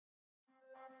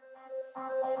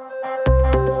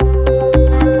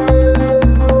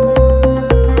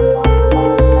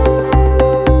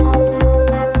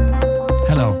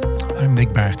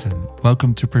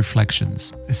welcome to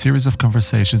Reflections, a series of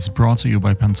conversations brought to you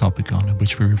by Pantopicon, in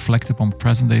which we reflect upon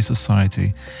present-day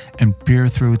society and peer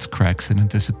through its cracks in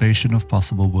anticipation of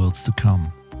possible worlds to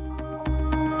come.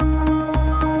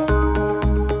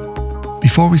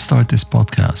 Before we start this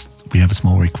podcast, we have a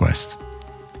small request.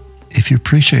 If you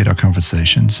appreciate our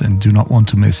conversations and do not want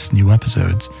to miss new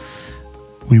episodes,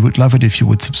 we would love it if you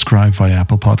would subscribe via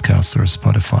Apple Podcasts or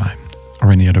Spotify,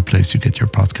 or any other place you get your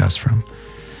podcast from.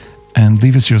 And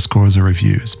leave us your scores or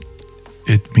reviews.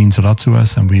 It means a lot to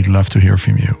us and we'd love to hear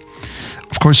from you.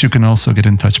 Of course, you can also get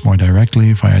in touch more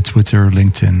directly via Twitter,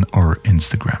 LinkedIn, or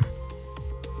Instagram.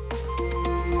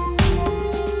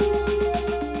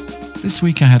 This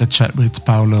week I had a chat with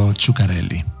Paolo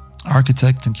Ciuccarelli,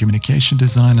 architect and communication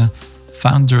designer,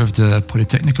 founder of the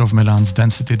Politecnico of Milan's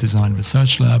Density Design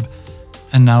Research Lab,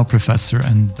 and now professor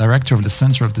and director of the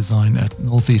Center of Design at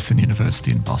Northeastern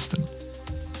University in Boston.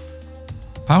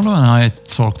 Paolo and I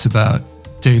talked about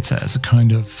data as a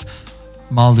kind of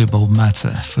malleable matter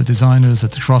for designers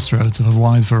at the crossroads of a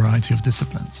wide variety of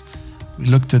disciplines. We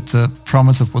looked at the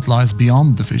promise of what lies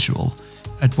beyond the visual,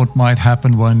 at what might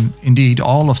happen when, indeed,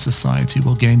 all of society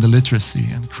will gain the literacy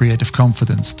and creative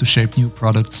confidence to shape new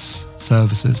products,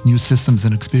 services, new systems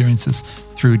and experiences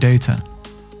through data.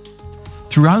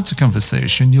 Throughout the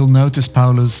conversation, you'll notice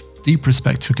Paolo's deep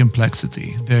respect for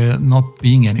complexity, there not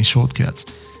being any shortcuts,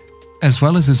 as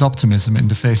well as his optimism in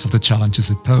the face of the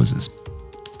challenges it poses,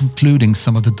 including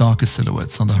some of the darker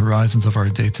silhouettes on the horizons of our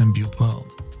data-imbued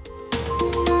world.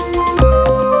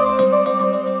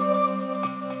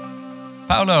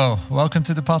 Paolo, welcome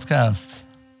to the podcast.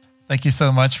 Thank you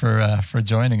so much for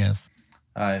joining us.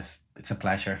 It's a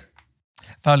pleasure.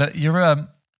 Paolo, you're a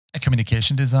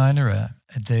communication designer,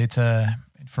 a data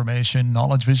information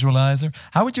knowledge visualizer.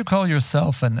 How would you call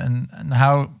yourself, and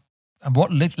how and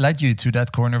what led you to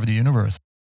that corner of the universe?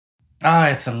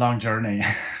 It's a long journey.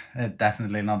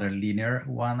 Definitely not a linear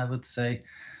one, I would say.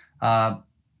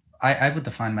 I would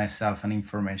define myself an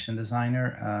information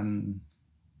designer,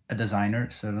 a designer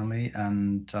certainly,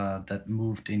 and that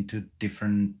moved into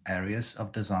different areas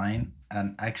of design,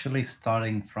 and actually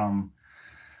starting from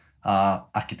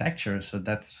architecture. So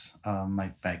that's my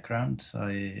background.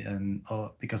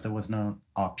 Because there was no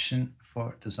option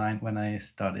for design when I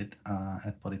studied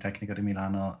at Politecnico di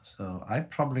Milano, so I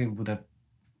probably would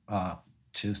have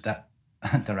choose that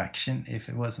direction if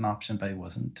it was an option, but it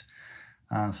wasn't.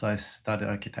 So I studied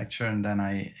architecture, and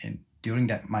then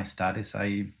during my studies,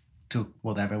 I took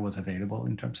whatever was available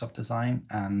in terms of design,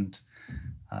 and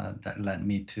that led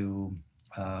me to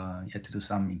do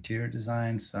some interior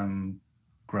design, some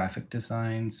graphic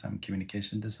design, some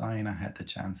communication design. I had the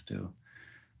chance to.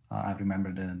 I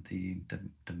remember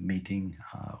the meeting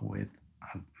with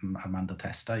Armando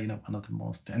Testa. One of the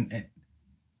most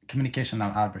communication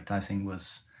and advertising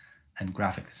and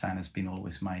graphic design has been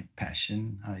always my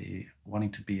passion. I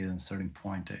wanted to be at a certain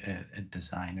point a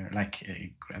designer, like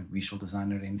a visual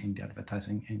designer in the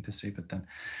advertising industry. But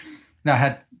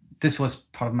then, this was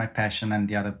part of my passion, and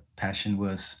the other passion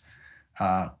was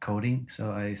coding.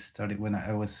 So I started when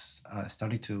I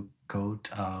started to code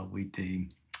with the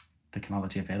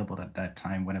technology available at that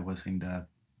time when I was in the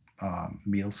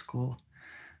middle school.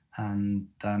 And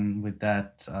then with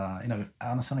that,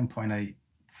 on a certain point, I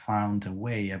found a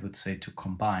way, I would say, to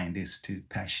combine these two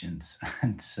passions.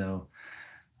 And so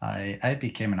I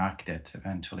became an architect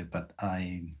eventually, but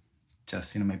I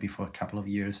just, maybe for a couple of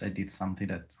years, I did something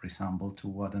that resembled to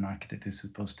what an architect is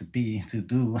supposed to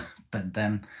do. But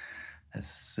then as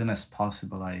soon as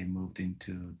possible, I moved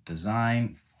into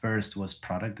design. First was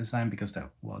product design, because that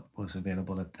what was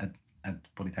available at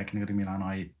Politecnico di Milano.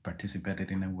 I participated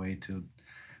in a way to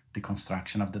the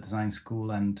construction of the design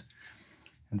school, and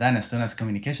then as soon as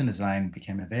communication design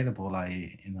became available,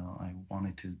 I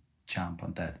wanted to jump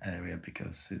on that area,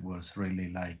 because it was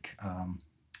really like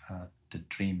the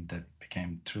dream that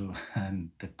became true,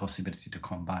 and the possibility to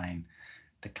combine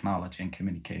technology and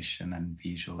communication and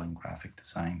visual and graphic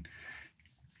design.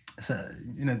 So,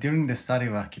 during the study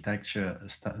of architecture,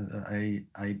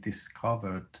 I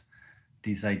discovered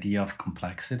this idea of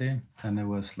complexity, and it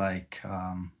was like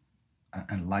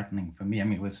enlightening for me. I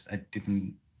mean, I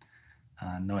didn't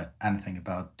know anything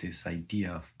about this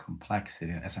idea of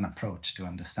complexity as an approach to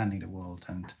understanding the world,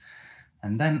 and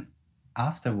then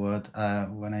afterward,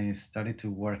 when I started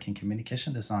to work in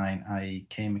communication design, I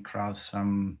came across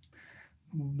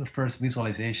the first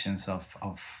visualizations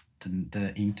of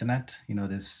the internet.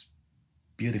 This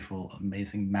beautiful,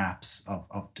 amazing maps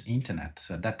of the internet.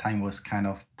 So at that time was kind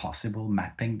of possible.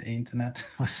 Mapping the internet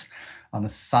was on a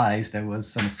size that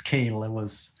was on a scale that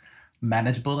was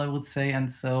manageable, I would say.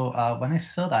 And so when I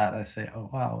saw that, I say, oh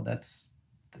wow, that's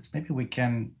maybe we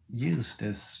can use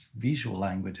these visual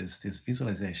languages, these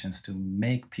visualizations, to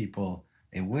make people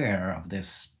aware of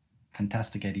this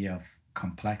fantastic idea of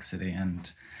complexity.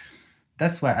 And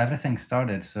that's where everything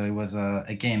started. So it was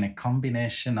again a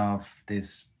combination of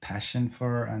this passion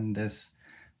for and this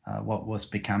what was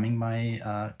becoming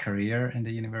my career in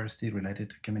the university related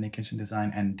to communication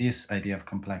design, and this idea of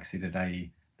complexity that I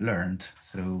learned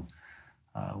through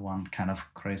one kind of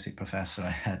crazy professor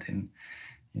I had in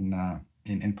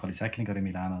Politecnico di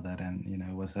Milano, that,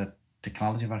 and was a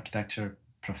technology of architecture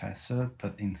professor,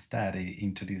 but instead he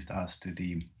introduced us to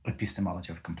the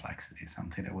epistemology of complexity,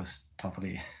 something that was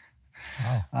totally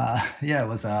Wow. yeah, it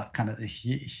was a kind of,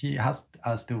 he has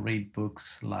us to read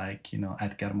books like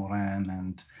Edgar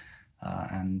Morin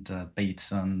and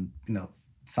Bateson,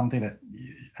 something that,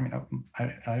 I mean,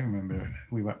 I remember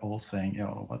we were all saying,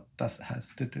 what does it has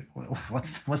to do?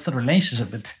 What's the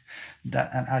relationship with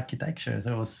that and architecture?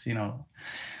 So it was,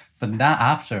 but that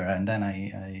after, and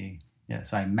then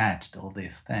so I matched all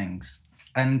these things,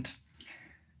 and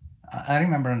I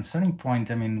remember on a certain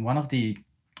point, I mean, one of the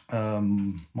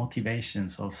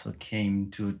motivations also came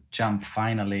to jump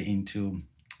finally into,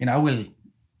 I will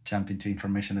jump into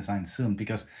information design soon,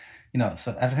 because,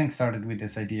 so everything started with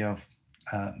this idea of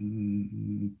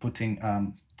putting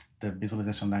the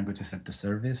visualization languages at the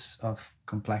service of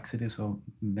complexity. So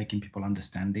making people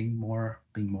understanding more,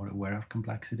 being more aware of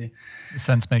complexity. The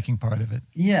sense making part of it.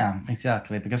 Yeah,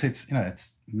 exactly. Because it's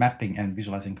mapping and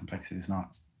visualizing complexity is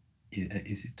not an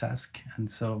easy task. And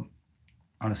so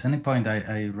on a certain point,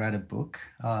 I read a book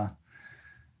that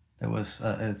was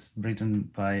it's written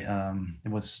by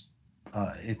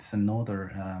it's an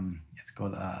author. It's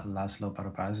called Laszlo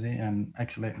Barabasi, and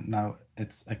actually now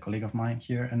it's a colleague of mine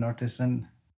here in Northeastern.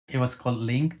 It was called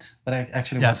Linked, but it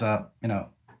actually was a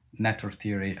network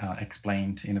theory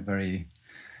explained in a very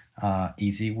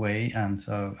easy way. And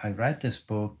so I read this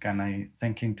book and I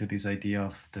thinking to this idea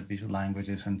of the visual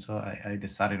languages, and so I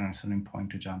decided on a certain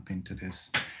point to jump into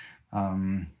this.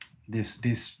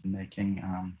 This making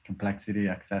complexity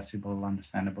accessible,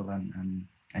 understandable, and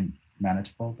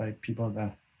manageable by people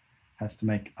that has to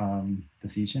make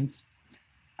decisions.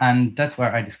 And that's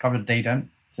where I discovered data.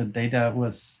 So data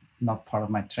was not part of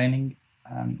my training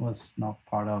and was not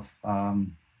part of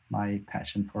my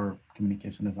passion for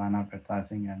communication design,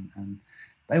 advertising, and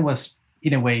but it was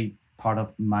in a way part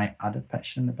of my other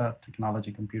passion about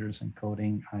technology, computers, and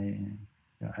coding. I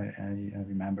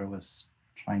remember was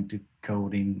trying to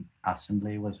code in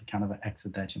assembly, was a kind of an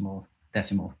hexadecimal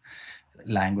decimal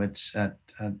language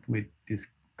with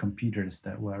these computers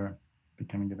that were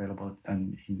becoming available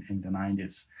in the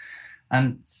 90s.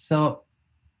 And so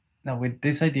now with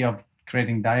this idea of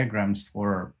creating diagrams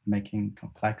for making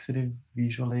complexity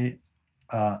visually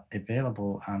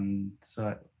available, and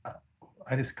so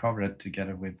I discovered,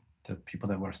 together with the people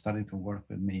that were starting to work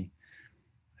with me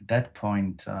at that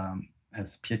point,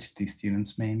 as PhD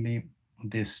students mainly,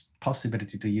 this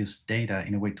possibility to use data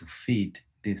in a way to feed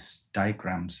these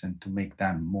diagrams and to make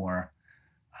them more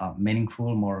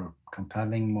meaningful, more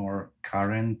compelling, more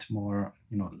current, more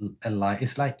alive.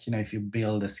 It's like if you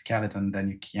build a skeleton, then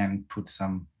you can put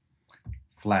some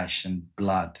flesh and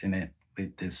blood in it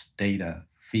with this data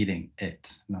feeding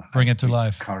it. Bring it to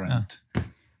life. Current,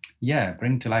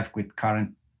 bring to life with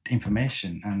current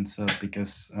information. And so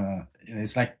because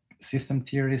it's like system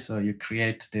theory, so you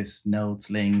create these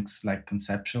nodes, links, like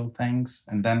conceptual things,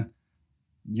 and then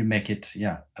you make it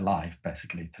alive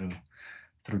basically through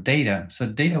data. So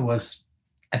data was,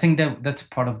 I think that's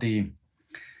part of the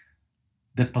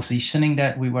positioning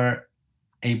that we were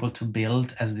able to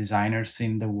build as designers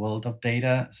in the world of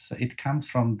data. So it comes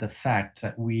from the fact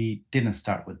that we didn't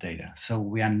start with data. So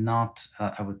we are not,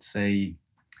 I would say,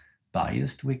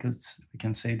 biased. We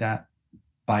can say that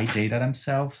by data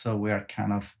themselves. So we are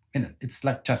kind of, it's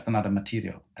like just another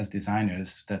material. As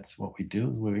designers, that's what we do.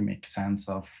 We make sense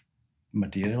of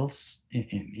materials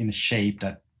in a shape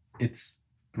that it's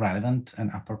relevant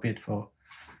and appropriate for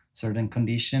certain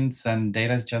conditions, and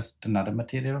data is just another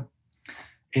material.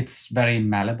 It's very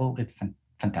malleable. It's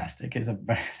fantastic. It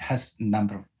has a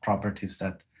number of properties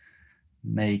that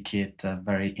make it a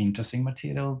very interesting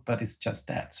material, but it's just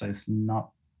that. So it's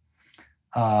not.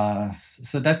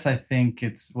 So that's, I think,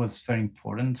 it was very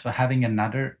important. So having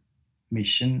another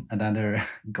mission, another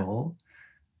goal,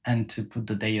 and to put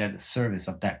the data at the service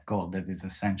of that goal that is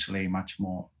essentially much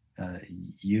more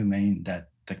human than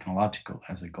technological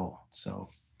as a goal. So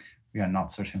we are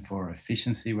not searching for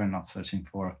efficiency. We're not searching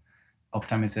for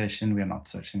optimization. We're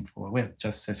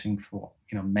just searching for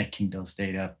making those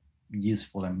data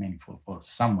useful and meaningful for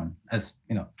someone, as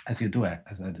as you do it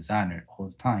as a designer all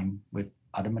the time with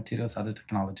other materials, other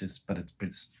technologies, but it's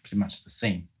pretty much the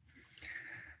same.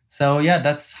 So yeah,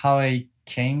 that's how I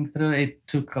came through. It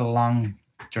took a long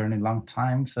journey, long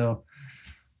time. So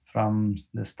from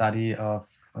the study of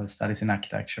studies in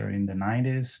architecture in the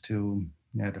 90s to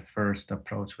the first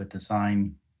approach with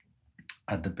design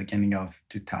at the beginning of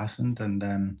 2000, and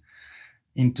then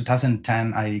in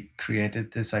 2010 I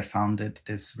created this. I founded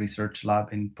this research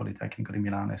lab in Politecnico di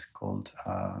Milano. It's called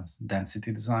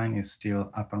Density Design. It's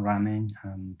still up and running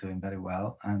and doing very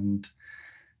well. And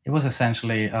it was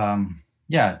essentially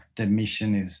the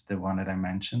mission is the one that I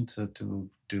mentioned. So to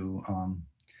do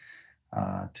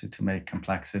to make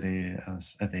complexity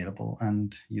as available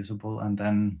and usable. And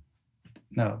then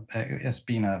no, it's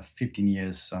been 15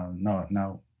 years, no,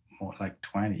 now more like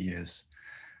 20 years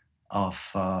of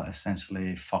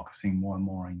essentially focusing more and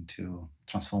more into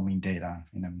transforming data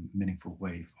in a meaningful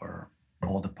way for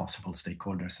all the possible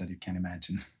stakeholders that you can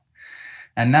imagine.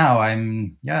 And now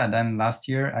then last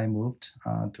year I moved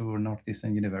to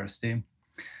Northeastern University.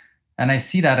 And I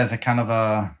see that as a kind of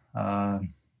a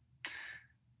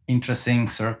interesting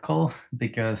circle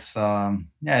because,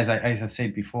 as I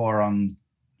said before,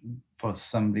 for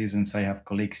some reasons I have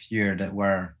colleagues here that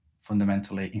were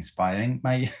fundamentally inspiring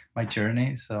my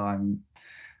journey. So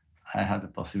I had the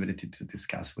possibility to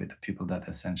discuss with people that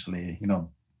essentially,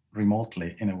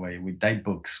 remotely in a way, with their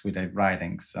books, with their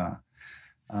writings,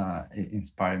 it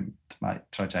inspired my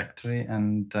trajectory.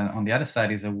 And on the other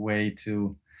side is a way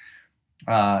to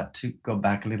go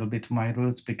back a little bit to my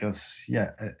roots because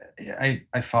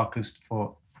I focused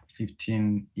for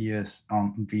 15 years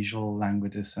on visual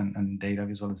languages and data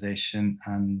visualization,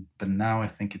 but now I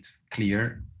think it's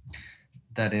clear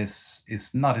that is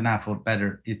not enough, or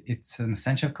better, it's an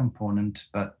essential component,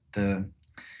 but the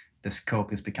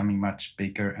scope is becoming much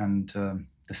bigger, and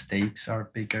the stakes are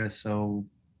bigger. So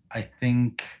I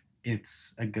think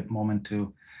it's a good moment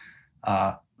to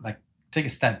take a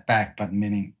step back, but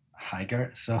meaning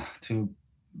higher. So to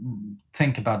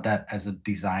think about that as a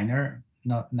designer,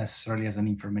 not necessarily as an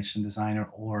information designer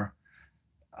or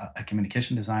a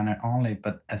communication designer only,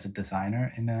 but as a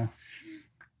designer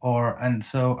and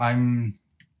so I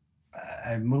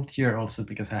moved here also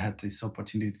because I had this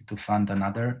opportunity to fund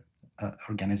another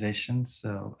organization.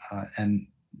 So and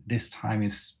this time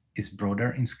is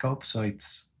broader in scope. So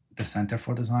it's the Center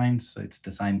for Design. So it's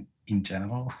design in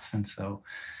general, and so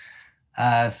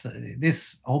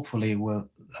this hopefully will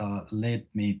lead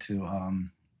me to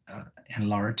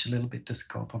enlarge a little bit the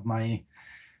scope of my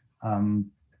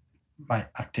my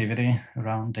activity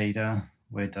around data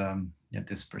with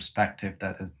this perspective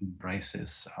that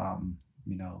embraces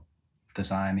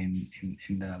design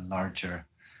in the larger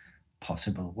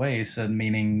possible ways,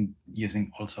 meaning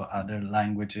using also other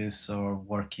languages or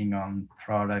working on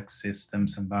products,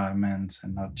 systems, environments,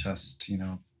 and not just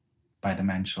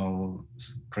bidimensional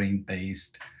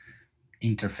screen-based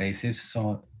interfaces.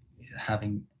 So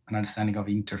having an understanding of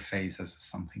interface as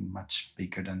something much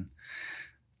bigger than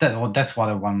that. Well, that's what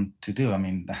I want to do. I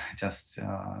mean, just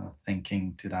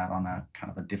thinking to that on a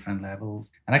kind of a different level.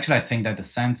 And actually, I think that the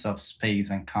sense of space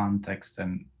and context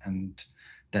and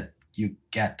that you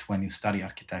get when you study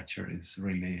architecture is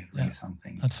really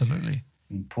something absolutely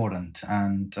important.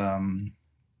 And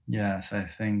yes, I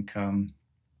think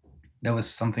there was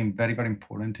something very, very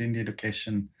important in the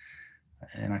education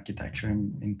in architecture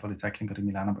in Politecnico di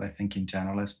Milano, but I think in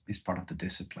general is part of the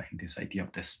discipline, this idea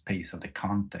of the space, of the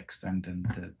context, and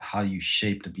then how you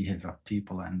shape the behavior of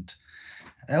people. And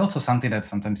also something that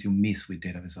sometimes you miss with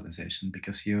data visualization,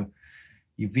 because you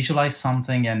visualize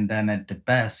something and then at the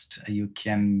best you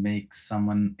can make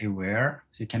someone aware,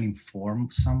 so you can inform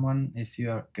someone if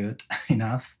you are good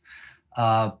enough.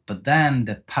 But then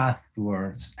the path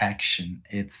towards action,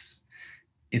 it's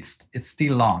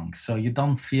still long. So you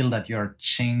don't feel that you're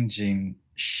changing,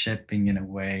 shaping in a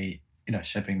way,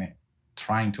 shaping it,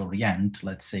 trying to orient,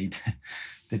 let's say,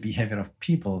 the behavior of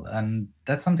people. And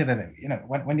that's something that,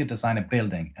 when you design a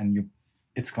building and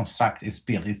it's constructed, it's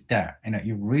built, it's there,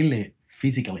 you really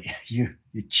physically, you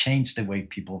change the way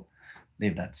people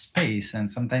live that space.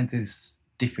 And sometimes it's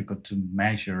difficult to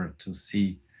measure, to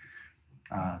see.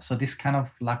 So this kind of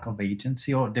lack of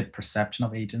agency, or the perception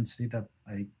of agency that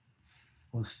I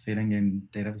was feeling in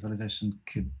data visualization,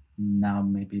 could now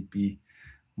maybe be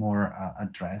more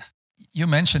addressed. You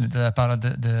mentioned about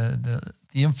the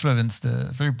influence, the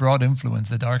very broad influence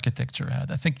that architecture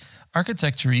had. I think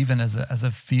architecture, even as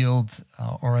a field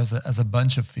or as a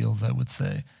bunch of fields, I would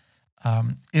say,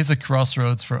 is a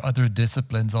crossroads for other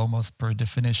disciplines almost per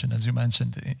definition. As you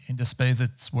mentioned, in the space,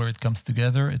 it's where it comes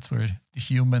together. It's where the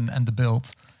human and the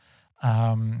built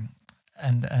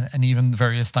and even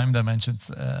various time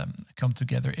dimensions come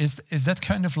together. Is that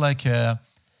kind of like a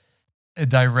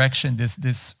direction?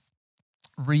 This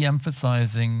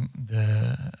re-emphasizing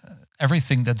the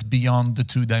everything that's beyond the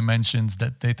two dimensions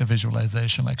that data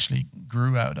visualization actually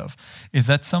grew out of. Is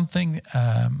that something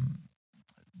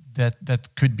that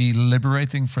could be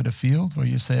liberating for the field, where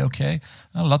you say, okay,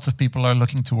 lots of people are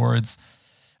looking towards,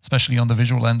 especially on the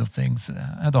visual end of things,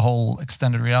 the whole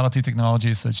extended reality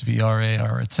technologies such VR,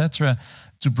 AR, etc.,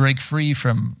 to break free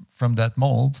from that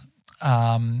mold,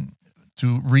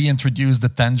 to reintroduce the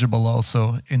tangible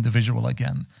also in the visual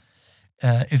again.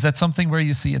 Is that something where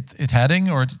you see it heading,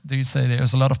 or do you say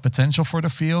there's a lot of potential for the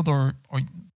field, or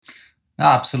No,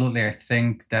 absolutely. I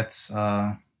think that's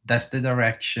the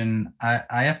direction.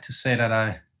 I have to say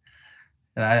that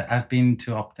I've been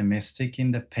too optimistic in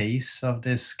the pace of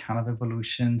this kind of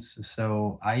evolutions.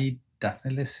 So I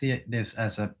definitely see this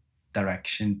as a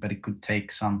direction, but it could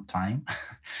take some time.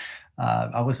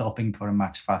 I was hoping for a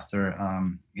much faster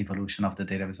evolution of the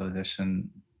data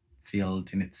visualization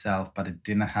field in itself, but it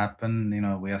didn't happen.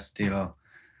 We are still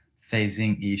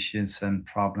facing issues and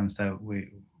problems that we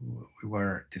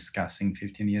were discussing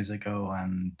 15 years ago,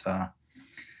 and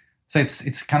so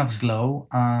it's kind of slow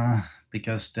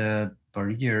because the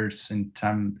barriers in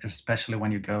term, especially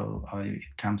when you go, it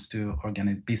comes to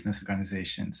business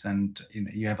organizations, and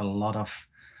you have a lot of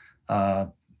uh,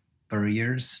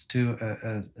 barriers to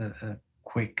a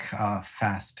quick,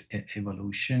 fast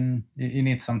evolution. You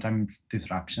need sometimes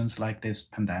disruptions like this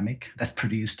pandemic that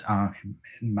produced,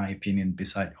 in my opinion,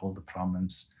 beside all the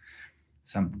problems,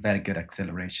 some very good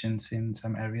accelerations in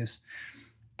some areas.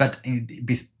 But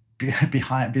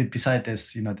beside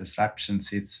this,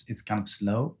 disruptions, it's kind of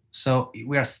slow. So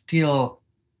we are still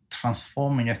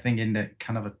transforming, I think, in the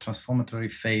kind of a transformatory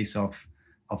phase of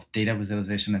data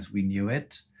visualization as we knew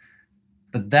it.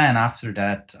 But then after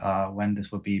that, when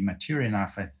this will be mature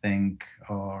enough, I think,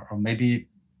 or maybe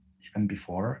even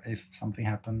before, if something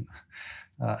happened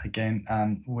again,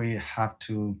 and we have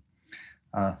to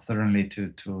thoroughly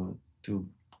to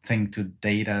think to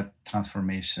data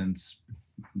transformations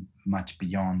much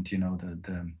beyond,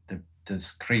 the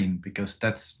screen, because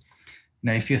that's,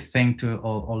 if you think to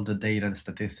all the data and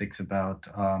statistics about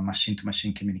machine to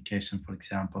machine communication, for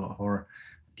example, or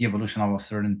the evolution of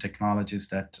certain technologies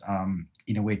that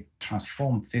in a way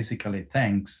transform physically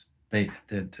things, the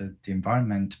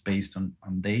environment based on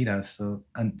data. So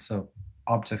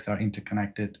objects are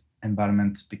interconnected,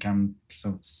 environments become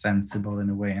so sensible in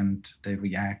a way, and they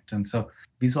react. And so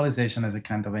visualization is a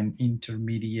kind of an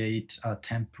intermediate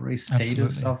temporary status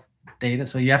absolutely? of data.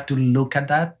 So you have to look at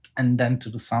that and then to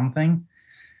do something.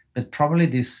 But probably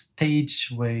this stage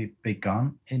will be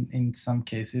gone in some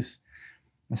cases.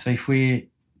 And so if we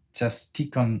just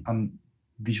stick on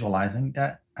visualizing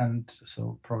that, and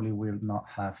so probably we'll not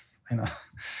have,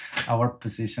 our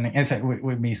positioning. And so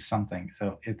we miss something.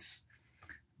 So it's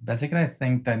basically, I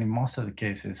think that in most of the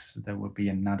cases there will be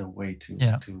another way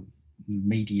Yeah. to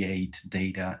mediate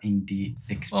data in the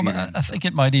Well, but I experience. think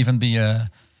it might even be a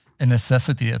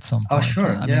necessity at some Oh, point.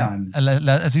 sure, I yeah. mean,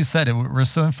 as you said, we're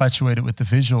so infatuated with the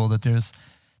visual that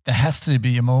there has to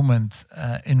be a moment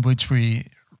in which we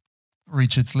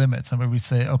reach its limits, and where we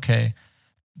say, okay,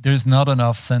 there's not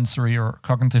enough sensory or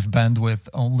cognitive bandwidth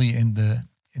only in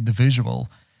the visual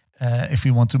if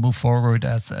we want to move forward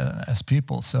as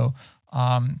people. So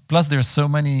plus there's so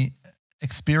many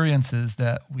experiences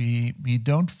that we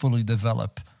don't fully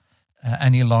develop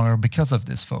any longer because of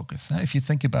this focus. If you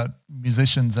think about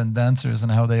musicians and dancers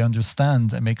and how they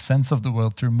understand and make sense of the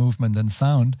world through movement and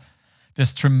sound,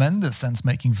 there's tremendous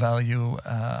sense-making value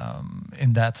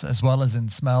in that, as well as in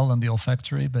smell and the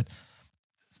olfactory. But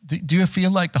do you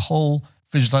feel like the whole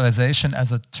visualization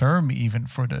as a term, even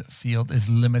for the field, is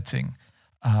limiting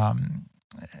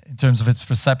in terms of its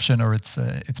perception or its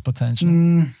potential?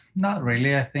 Not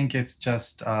really. I think it's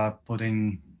just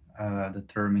putting the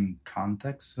term in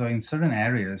context. So in certain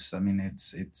areas, I mean,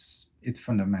 it's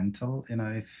fundamental.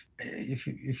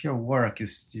 If your work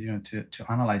is to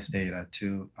analyze data,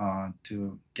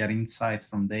 to get insights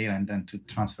from data, and then to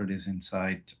transfer this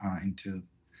insight into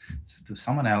to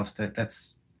someone else,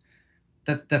 that's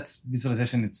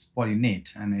visualization. It's what you need,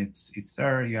 and it's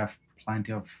there. You have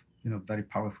plenty of very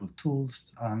powerful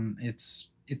tools. It's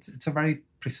a very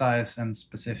precise and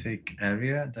specific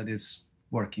area that is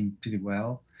working pretty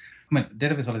well. I mean,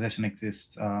 data visualization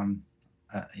exists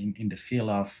in the field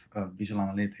of visual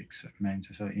analytics. I mean,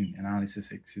 so in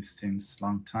analysis exists since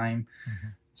long time.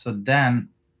 So then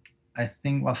I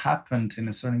think what happened in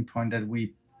a certain point that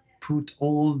we put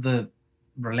all the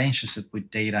relationship with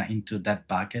data into that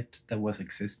bucket that was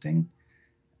existing.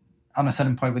 on a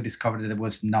certain point we discovered that it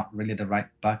was not really the right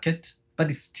bucket, but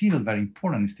it's still very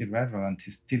important, it's still relevant,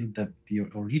 it's still the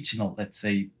original, let's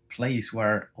say, place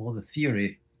where all the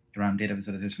theory around data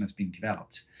visualization has been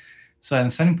developed. So at a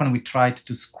certain point, we tried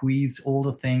to squeeze all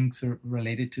the things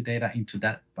related to data into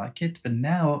that bucket, but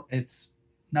now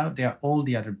there are all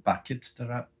the other buckets that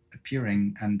are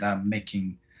appearing and are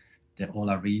making the whole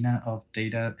arena of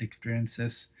data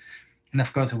experiences. And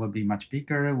of course, it will be much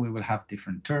bigger. We will have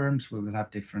different terms. We will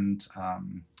have different,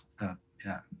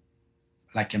 yeah,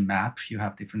 like a map. You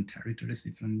have different territories,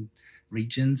 different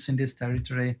regions in this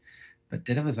territory. But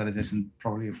data visualization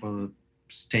probably will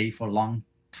stay for a long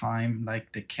time,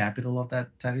 like the capital of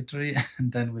that territory,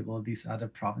 and then with all these other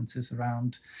provinces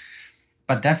around.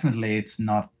 But definitely, it's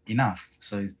not enough.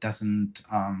 So it doesn't.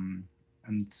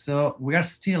 And so we are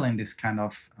still in this kind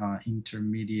of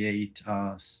intermediate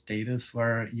status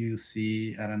where you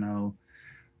see, I don't know,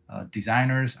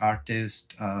 designers,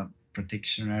 artists,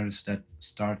 practitioners that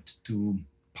start to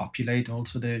populate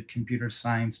also the computer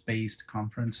science based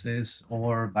conferences,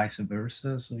 or vice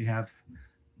versa. So you have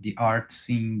the art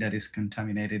scene that is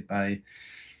contaminated by,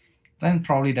 then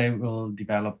probably they will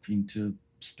develop into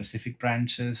specific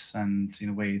branches, and in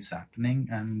a way it's happening,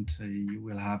 and you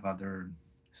will have other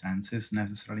senses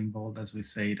necessarily involved, as we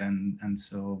said, and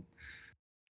so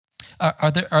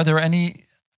Are there any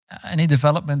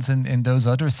developments in those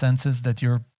other senses that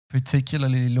you're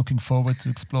particularly looking forward to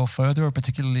explore further, or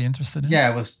particularly interested in? yeah,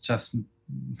 I was just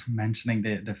mentioning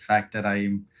the fact that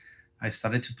I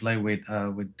started to play with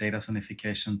data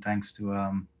sonification thanks to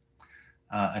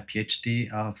a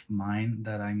PhD of mine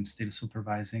that I'm still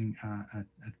supervising at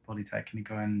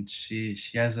Politecnico, and she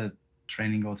has a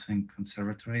training also in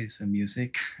conservatory, so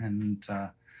music, and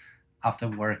after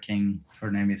working, her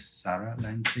name is Sarah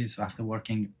Lenzi. So after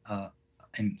working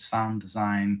in sound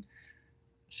design,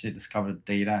 she discovered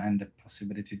data and the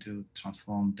possibility to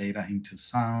transform data into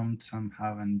sound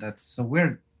somehow, and that's so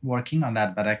we're working on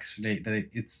that. But actually,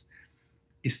 it's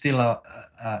still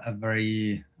a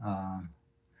very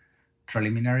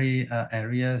preliminary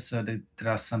area. So there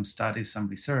are some studies, some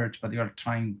research, but we are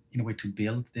trying in a way to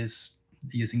build this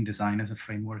using design as a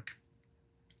framework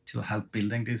to help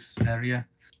building this area.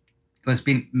 It's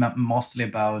been mostly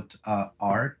about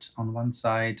art on one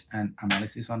side and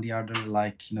analysis on the other,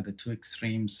 like the two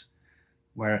extremes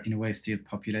were in a way still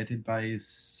populated by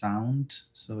sound.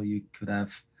 So you could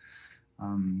have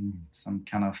some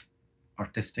kind of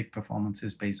artistic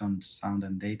performances based on sound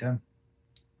and data,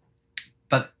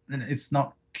 but it's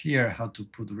not clear how to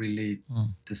put really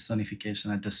the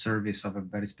sonification at the service of a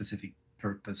very specific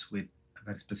purpose with a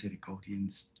very specific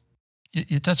audience.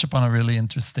 You touch upon a really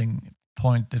interesting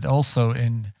point that also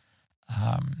in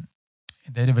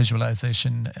data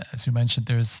visualization, as you mentioned,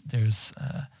 there's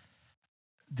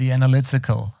the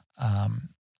analytical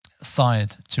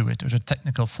side to it, or the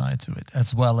technical side to it,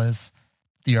 as well as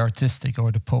the artistic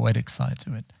or the poetic side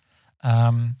to it.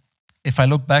 If I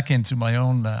look back into my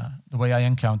own, the way I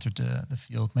encountered the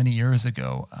field many years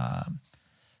ago,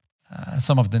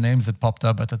 some of the names that popped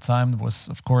up at the time was,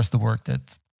 of course, the work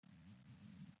that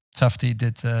Tufte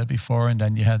did before, and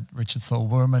then you had Richard Saul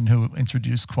Wurman, who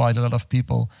introduced quite a lot of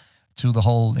people to the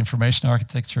whole information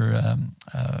architecture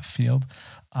field.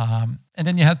 And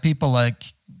then you had people like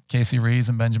Casey Rees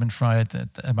and Benjamin Fry at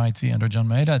MIT under John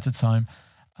Maeda at the time,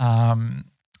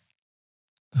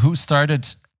 who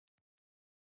started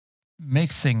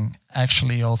mixing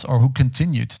actually also, or who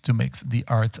continued to mix the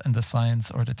art and the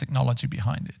science or the technology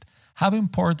behind it. How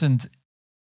important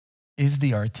is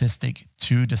the artistic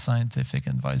to the scientific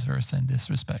and vice versa in this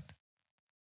respect?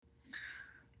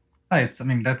 Right. I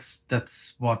mean,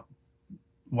 that's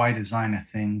why design, I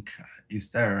think,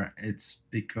 is there. It's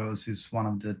because it's one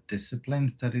of the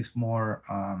disciplines that is more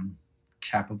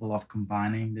capable of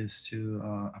combining these two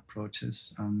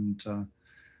approaches, and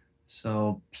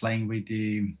so playing with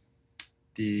the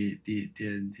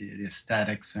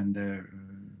aesthetics and the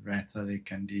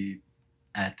rhetoric and the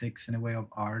ethics in a way of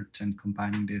art, and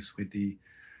combining this with the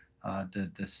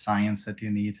science that you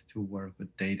need to work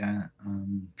with data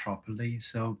properly.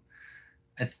 So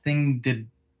I think the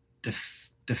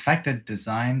fact that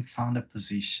design found a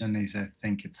position is, I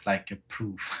think, it's like a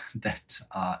proof that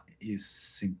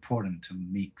is important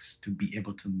to be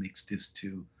able to mix these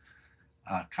two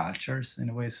cultures in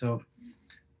a way. So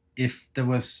if there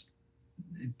was,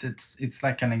 it's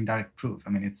like an indirect proof.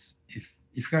 I mean, it's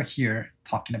if you're here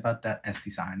talking about that as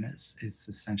designers, it's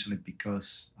essentially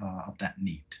because of that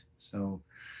need. So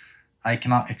I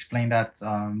cannot explain that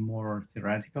more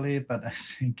theoretically, but I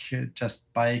think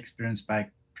just by experience, by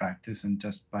practice, and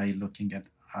just by looking at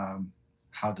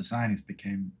how design is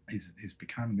became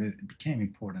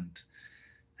important,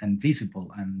 and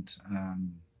visible, and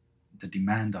the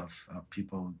demand of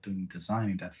people doing design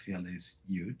in that field is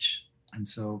huge. And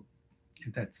so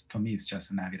that's, for me, it's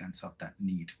just an evidence of that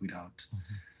need without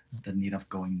the need of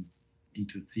going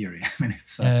into theory. I mean,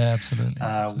 it's Yeah, absolutely.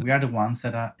 Absolutely. we are the ones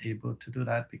that are able to do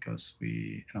that because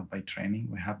we, by training,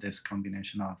 we have this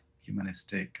combination of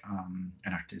humanistic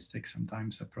and artistic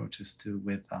sometimes approaches to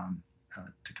with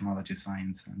technology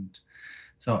science, and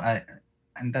so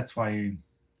and that's why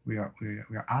we are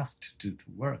asked to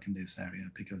work in this area,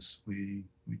 because we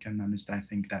can manage, I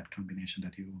think, that combination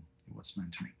that you was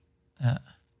mentioning.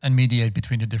 And mediate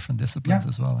between the different disciplines Yeah.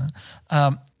 as well.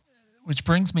 Which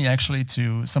brings me actually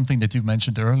to something that you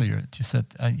mentioned earlier. You said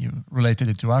you related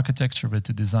it to architecture, but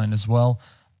to design as well.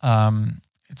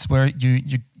 It's where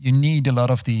you need a lot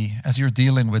of as you're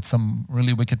dealing with some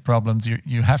really wicked problems,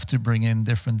 you have to bring in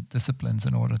different disciplines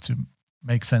in order to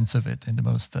make sense of it in the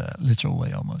most literal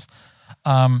way almost.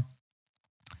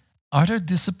 Are there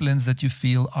disciplines that you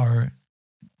feel are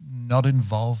not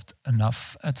involved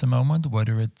enough at the moment,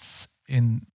 whether it's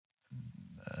in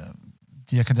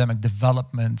the academic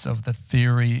development of the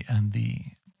theory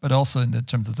but also in the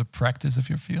terms of the practice of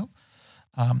your field?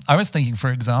 I was thinking,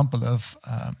 for example, of,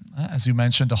 as you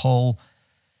mentioned, the whole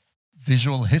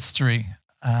visual history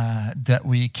that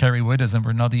we carry with us, and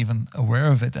we're not even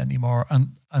aware of it anymore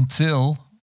until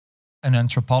an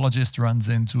anthropologist runs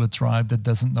into a tribe that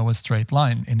doesn't know a straight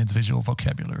line in its visual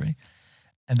vocabulary.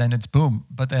 And then it's boom.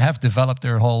 But they have developed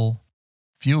their whole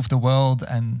view of the world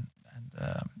and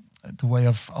the way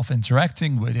of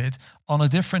interacting with it on a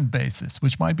different basis,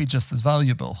 which might be just as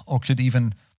valuable or could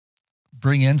even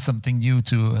bring in something new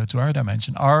to our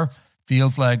dimension. Are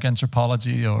fields like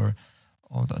anthropology or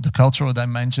the cultural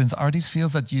dimensions, are these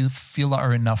fields that you feel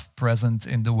are enough present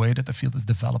in the way that the field is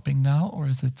developing now, or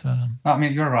is it? I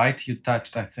mean, you're right. You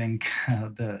touched, I think,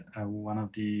 the one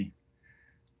of the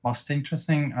most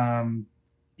interesting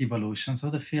evolutions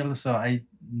of the field. So I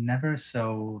never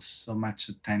saw so much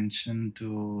attention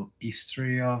to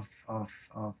history of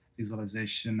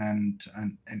visualization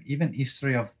and even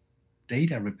history of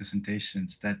data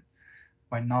representations that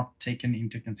were not taken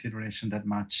into consideration that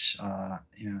much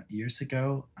years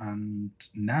ago. And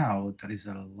now there is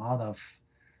a lot of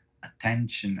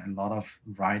attention, a lot of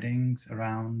writings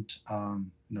around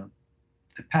the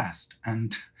past,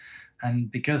 and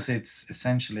because it's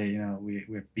essentially,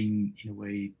 we've been in a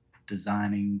way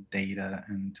designing data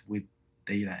and with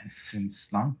data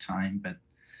since long time, but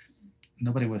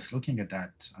nobody was looking at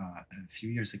that a few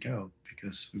years ago,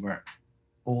 because we were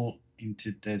all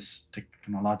into this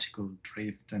technological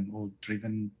drift and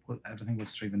everything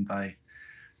was driven by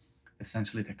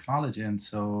essentially technology, and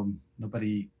so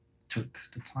nobody took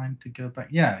the time to go back.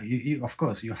 Yeah, you of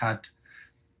course you had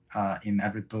in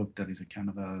every book there is a kind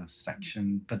of a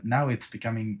section, but now it's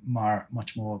becoming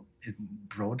much more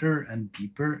broader and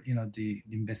deeper, the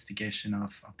investigation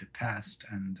of the past,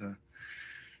 and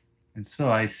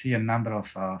so I see a number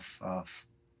of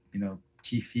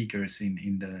key figures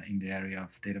in the area of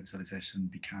data visualization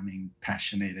becoming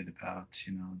passionate about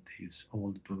these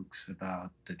old books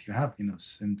about that you have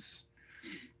since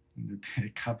a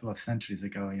couple of centuries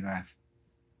ago. I have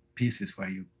pieces where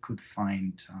you could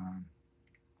find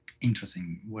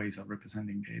interesting ways of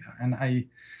representing data, and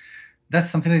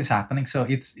that's something that is happening. So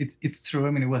it's true.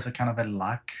 I mean, it was a kind of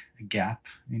a gap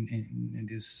in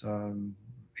this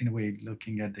in a way,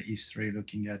 looking at the history,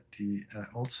 looking at the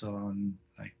also on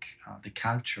the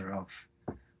culture of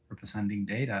representing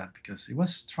data, because it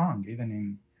was strong even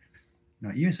in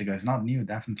years ago. It's not new,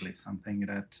 definitely something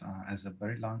that has a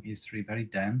very long history, very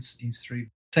dense history.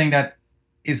 Saying that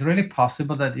it's really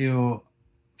possible that you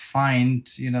find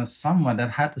someone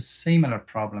that had a similar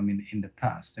problem in the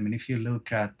past. I mean, if you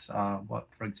look at what,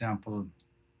 for example,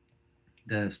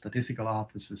 the statistical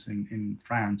offices in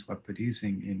France were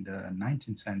producing in the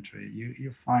 19th century,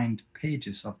 you find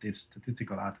pages of these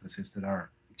statistical atlases that are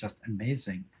just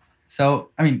amazing. So,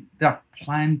 I mean, there's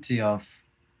plenty of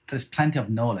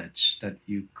knowledge that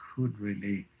you could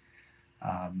really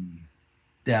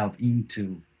delve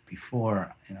into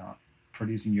before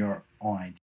producing your own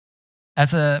idea.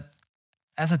 As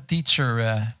a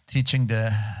teacher teaching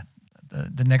the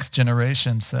next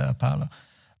generations, Paolo,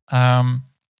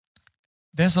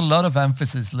 there's a lot of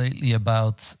emphasis lately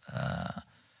about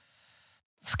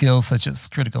skills such as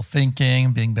critical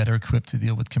thinking, being better equipped to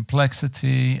deal with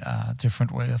complexity,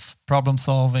 different way of problem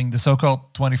solving, the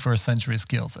so-called 21st century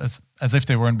skills, as if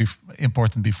they weren't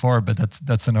important before, but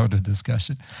that's another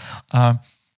discussion.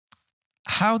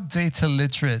 How data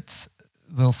literate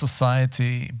will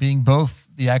society, being both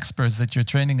the experts that you're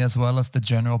training as well as the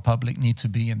general public, need to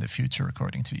be in the future,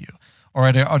 according to you? Or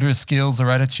are there other skills or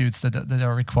attitudes that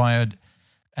are required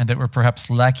and that we're perhaps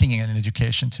lacking in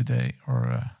education today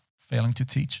or failing to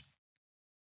teach?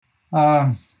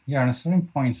 Yeah, at a certain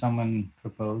point, someone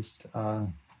proposed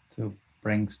to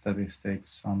bring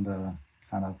statistics on the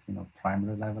kind of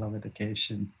primary level of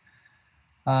education.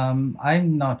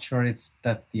 I'm not sure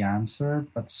that's the answer,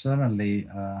 but certainly,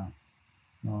 you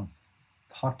know,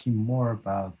 talking more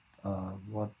about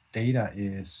what data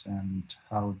is and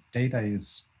how data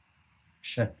is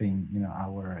shaping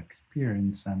our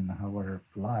experience and our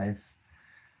life.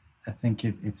 I think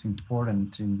it's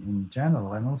important in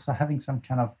general, and also having some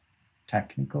kind of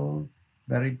technical,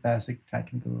 very basic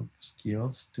technical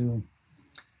skills to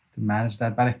manage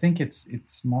that. But I think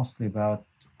it's mostly about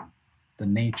the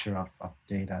nature of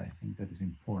data. I think that is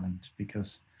important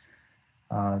because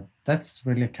that's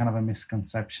really kind of a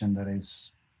misconception that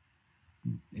is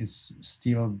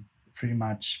still pretty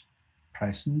much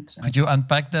present. Could you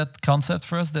unpack that concept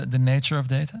for us, the nature of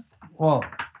data? Well,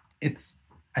 it's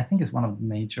I think it's one of the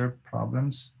major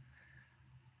problems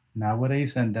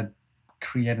nowadays, and that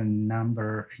create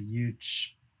a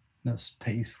huge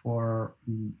space for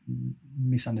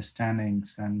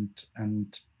misunderstandings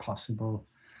and possible.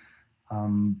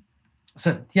 Um,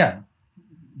 so yeah,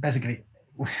 basically,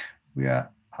 we are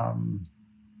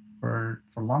for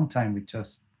a long time we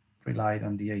just relied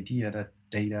on the idea that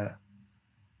data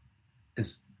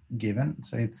is given,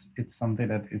 so it's something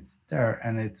that it's there,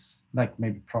 and it's like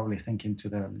maybe probably thinking to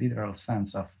the literal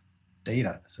sense of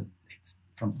data, so it's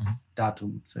from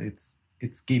datum, so it's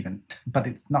given but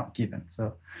it's not given.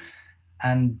 So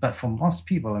but for most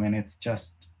people, I mean, it's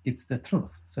the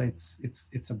truth, so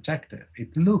it's objective,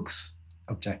 it looks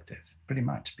objective pretty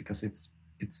much because it's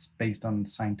based on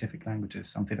scientific languages,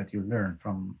 something that you learn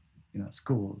from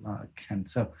school, and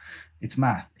so it's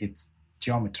math, it's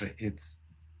geometry,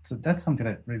 so that's something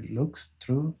that really looks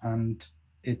true, and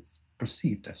it's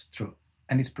perceived as true,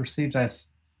 and it's perceived as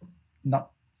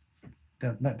not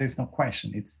there's no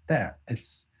question, it's there,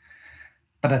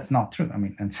 but that's not true. I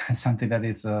mean, and something that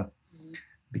is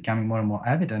becoming more and more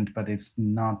evident, but it's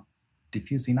not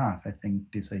diffuse enough. I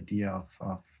think this idea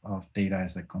of data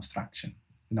as a construction,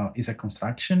 is a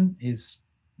construction, is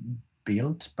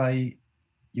built by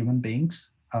human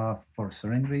beings for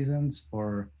certain reasons,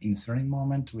 for in a certain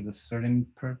moment, with a certain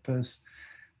purpose,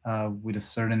 with a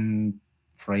certain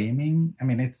framing. I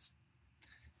mean, it's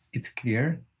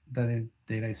clear that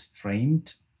data is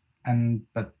framed,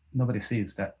 but nobody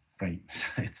sees that frame. So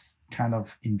it's kind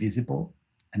of invisible,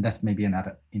 and that's maybe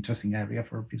another interesting area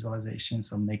for visualization.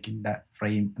 So making that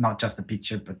frame, not just the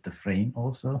picture, but the frame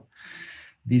also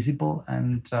visible,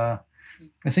 and so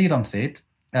you don't see it.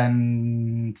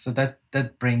 And so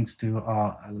that brings to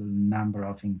a number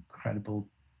of incredible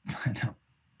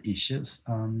issues,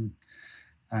 and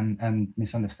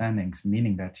misunderstandings,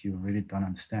 meaning that you really don't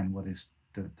understand what is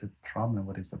the problem,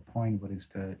 what is the point, what is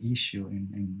the issue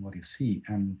in what you see.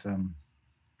 And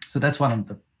so that's one of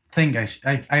the thing I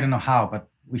don't know how, but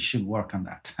we should work on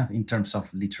that in terms of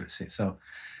literacy. So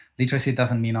literacy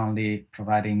doesn't mean only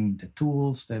providing the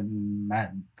tools, the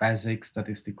basic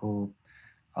statistical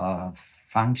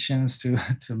functions to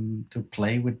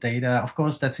play with data. Of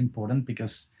course, that's important,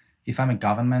 because if I'm a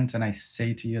government and I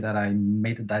say to you that I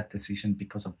made that decision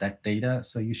because of that data,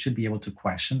 so you should be able to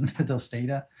question those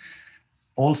data.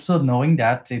 Also knowing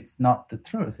that it's not the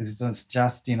truth. It's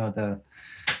just there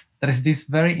is this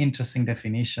very interesting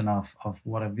definition of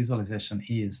what a visualization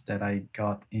is that I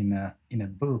got in a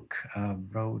book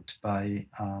wrote by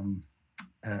a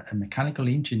mechanical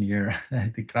engineer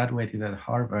that graduated at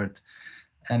Harvard.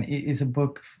 And it is a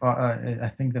book, I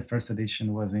think the first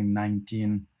edition was in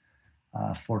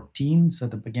 1914, so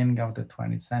the beginning of the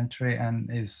 20th century, and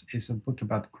is a book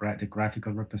about the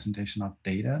graphical representation of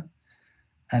data.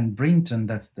 And Brinton,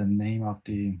 that's the name of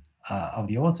the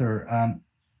author,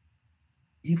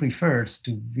 it refers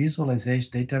to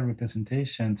visualization data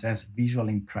representations as visual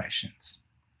impressions.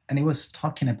 And he was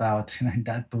talking about in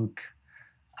that book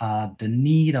the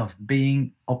need of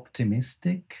being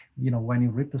optimistic, when you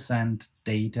represent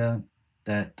data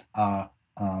that are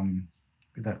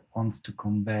that wants to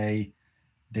convey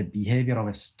the behavior of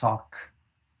a stock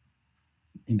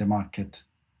in the market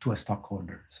to a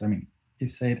stockholder. So I mean, he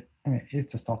said,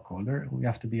 it's the stockholder. We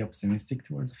have to be optimistic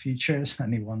towards the future,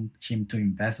 and you want him to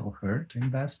invest or her to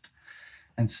invest.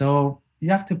 And so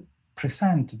you have to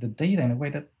present the data in a way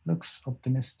that looks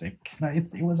optimistic. Now,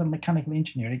 it was a mechanical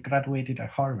engineer. He graduated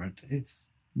at Harvard.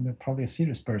 It's probably a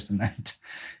serious person, and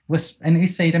he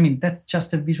said, that's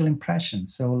just a visual impression.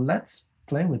 So let's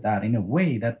play with that in a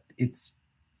way that it's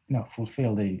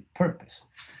fulfill the purpose.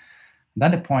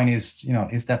 Then the point is,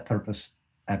 is that purpose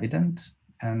evident?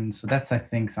 And so that's, I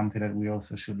think, something that we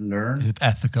also should learn. Is it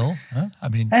ethical? Huh? I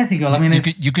mean, ethical. I mean,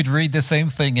 you could read the same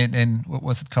thing in what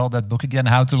was it called, that book again,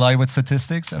 How to Lie with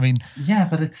Statistics? I mean, yeah,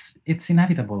 but it's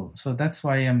inevitable. So that's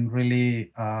why I'm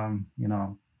really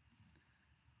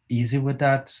easy with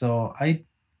that. So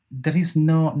there is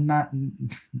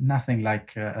nothing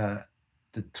like the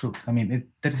truth. I mean,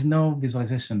 there is no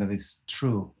visualization that is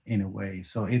true in a way.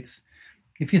 So it's,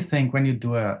 if you think, when you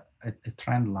do a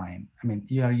trend line, I mean,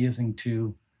 you are using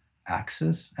two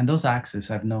axes, and those axes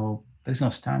there's no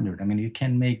standard. I mean, you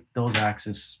can make those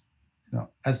axes,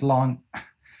 as long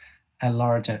and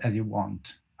large as you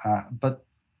want, but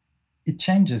it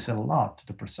changes a lot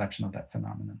the perception of that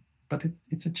phenomenon. But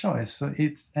it's a choice. So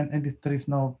there is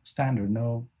no standard.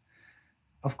 No,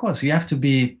 of course you have to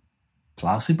be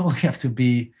plausible. You have to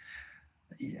be.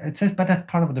 But that's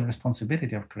part of the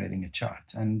responsibility of creating a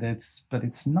chart. And it's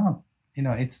not.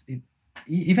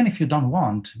 Even if you don't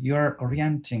want, you're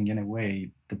orienting in a way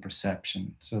the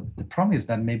perception. So the problem is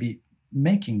that maybe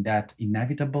making that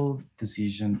inevitable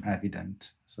decision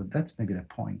evident. So that's maybe the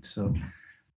point. So.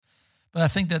 But I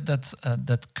think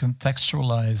that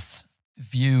contextualized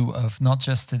view of not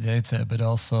just the data, but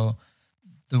also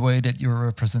the way that your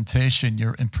representation,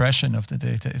 your impression of the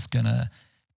data is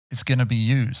gonna be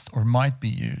used or might be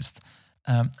used.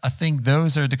 I think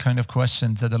those are the kind of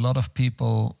questions that a lot of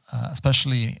people,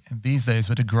 especially in these days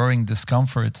with the growing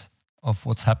discomfort of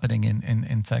what's happening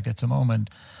in tech at the moment,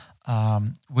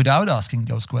 without asking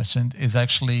those questions, is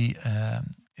actually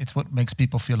it's what makes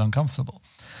people feel uncomfortable.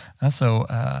 And so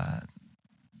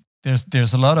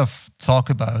there's a lot of talk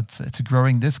about, it's a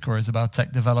growing discourse about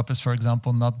tech developers, for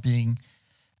example, not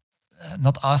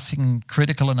asking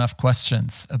critical enough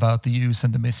questions about the use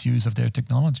and the misuse of their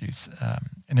technologies.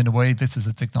 And in a way, this is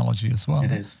a technology as well.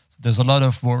 It is. So there's a lot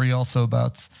of worry also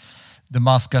about the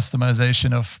mass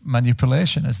customization of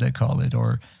manipulation, as they call it,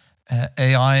 or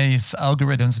AI's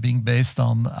algorithms being based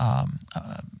on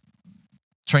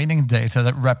training data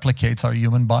that replicates our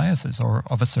human biases or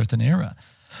of a certain era.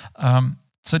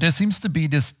 So there seems to be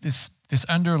this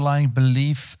underlying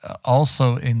belief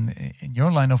also in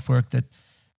your line of work that,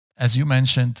 as you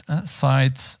mentioned,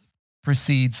 sight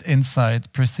precedes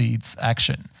insight precedes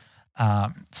action.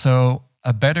 So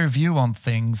a better view on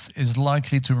things is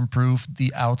likely to improve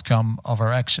the outcome of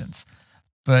our actions.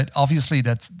 But obviously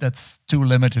that's too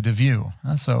limited a view.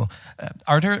 So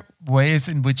are there ways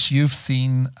in which you've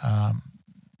seen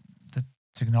the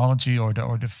technology or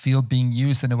the field being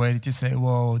used in a way that you say,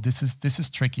 whoa, this is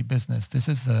tricky business. This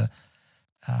is the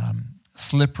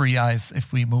slippery ice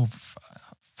if we move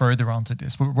further onto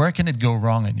this? Where can it go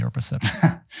wrong in your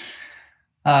perception?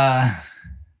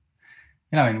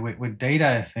 With data,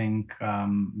 I think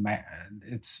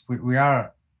we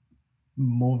are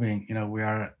moving. We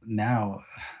are now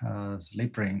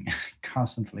slipping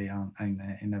constantly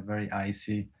in a very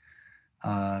icy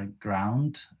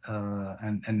ground,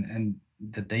 and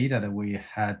the data that we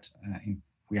had,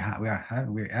 we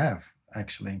have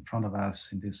actually in front of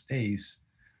us in these days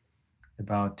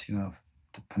about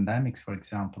the pandemics, for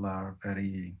example, are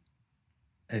very.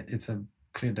 It's a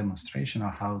clear demonstration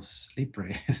of how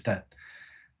slippery is that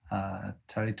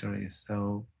territory.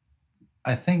 So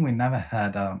I think we never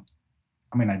had. I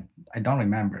don't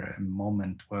remember a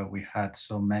moment where we had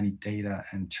so many data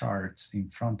and charts in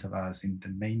front of us in the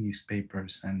main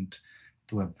newspapers and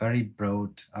to a very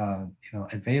broad,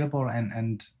 available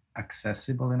and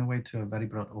accessible in a way to a very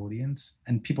broad audience,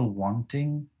 and people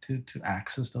wanting to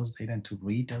access those data and to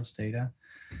read those data.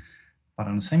 But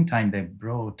at the same time, they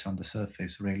brought on the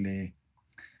surface really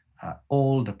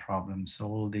all the problems,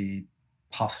 all the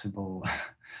possible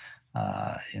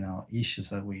issues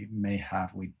that we may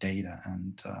have with data.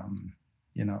 And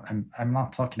I'm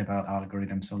not talking about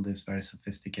algorithms, all this very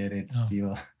sophisticated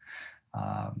still.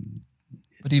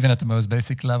 But even at the most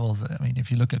basic levels, I mean,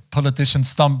 if you look at politicians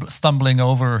stumbling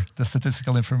over the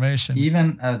statistical information,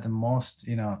 even at the most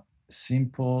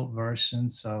simple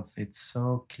versions of, it's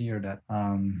so clear that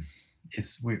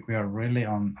we are really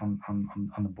on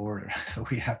the border. So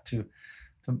we have to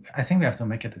I think we have to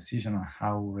make a decision on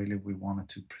how really we wanted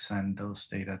to present those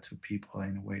data to people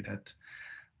in a way that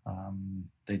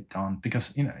they don't,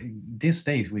 because these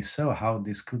days we saw how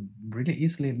this could really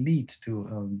easily lead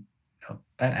to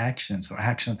bad actions or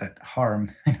actions that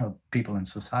harm people in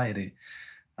society,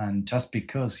 and just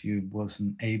because you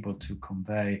wasn't able to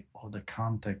convey all the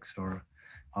context or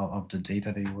of the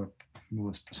data that you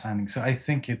was presenting. So I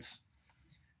think it's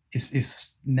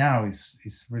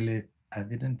really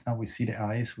evident now. We see the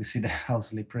eyes, we see how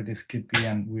slippery this could be,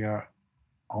 and we are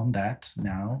on that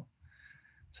now.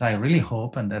 So I really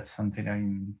hope, and that's something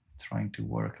I'm trying to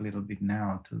work a little bit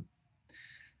now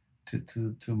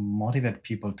to motivate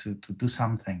people to do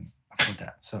something for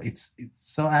that. So it's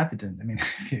so evident. I mean,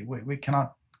 we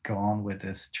cannot go on with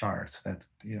these charts that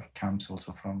comes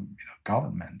also from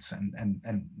governments and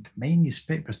the main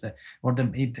newspapers that or the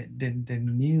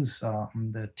news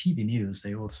the TV news.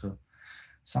 They also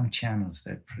some channels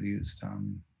that produced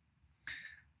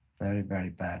very very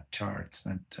bad charts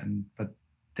and but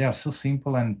they are so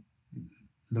simple and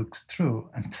looks true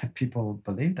and people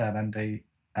believe that and they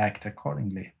act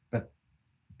accordingly, but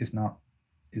it's not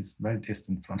is very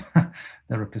distant from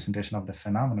the representation of the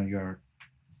phenomenon you're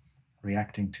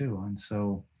reacting to. And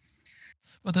so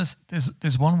Well,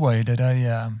 there's one way that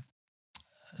I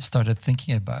started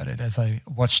thinking about it as I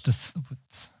watched this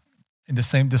in the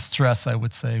same distress, I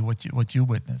would say, what you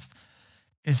witnessed,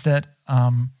 is that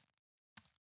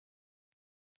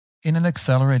in an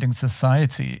accelerating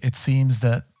society, it seems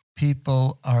that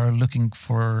people are looking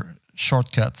for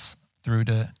shortcuts through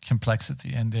the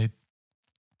complexity, and they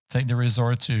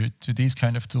resort to these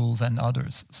kind of tools and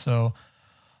others. So,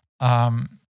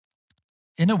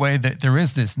 in a way, that there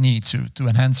is this need to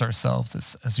enhance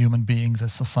ourselves as human beings,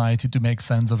 as society, to make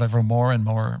sense of ever more and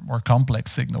more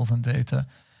complex signals and data,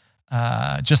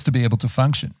 just to be able to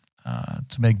function,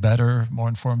 to make better, more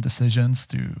informed decisions,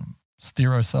 to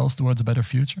steer ourselves towards a better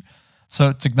future.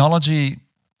 So technology,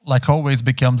 like always,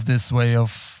 becomes this way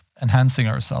of enhancing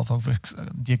ourselves, of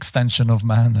the extension of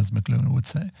man, as McLuhan would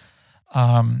say,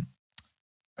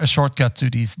 a shortcut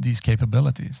to these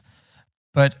capabilities.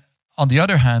 But on the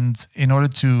other hand, in order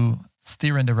to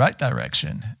steer in the right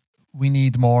direction, we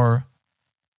need more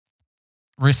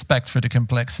respect for the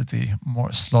complexity,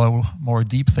 more slow, more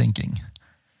deep thinking.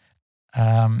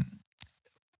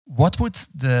 What would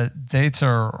the data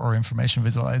or information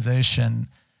visualization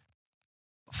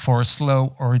for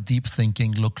slow or deep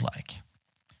thinking look like?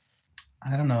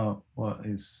 I don't know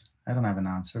I don't have an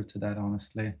answer to that,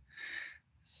 honestly.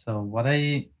 So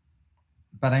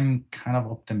but I'm kind of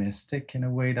optimistic in a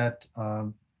way that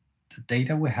the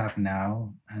data we have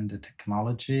now and the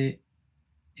technology,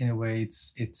 in a way,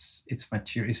 it's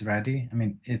mature, is ready. I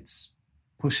mean, it's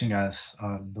pushing us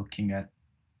looking at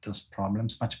those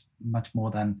problems much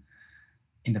more than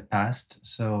in the past.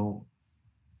 So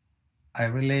I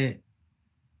really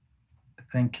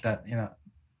think that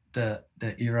the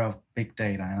era of big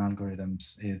data and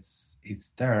algorithms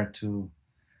is there to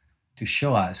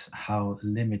show us how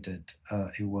limited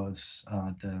it was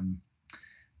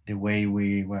the way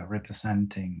we were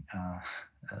representing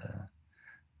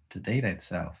the data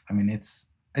itself. I mean,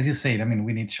 it's as you said. I mean,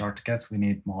 we need shortcuts, we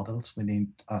need models, we need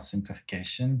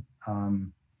simplification.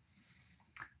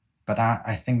 But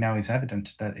I think now it's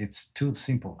evident that it's too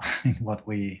simple in what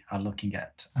we are looking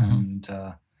at,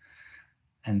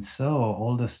 and so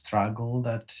all the struggle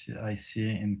that I see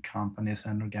in companies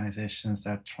and organizations that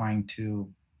are trying to,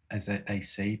 as they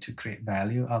say, to create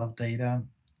value out of data,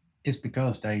 is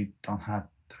because they don't have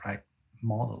the right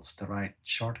models, the right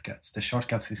shortcuts. The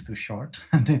shortcuts is too short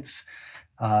and it's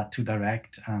too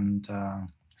direct, and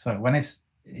so when it's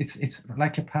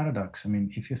like a paradox. I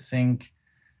mean, if you think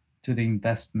to the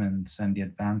investments and the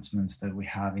advancements that we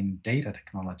have in data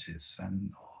technologies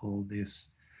and all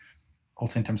this,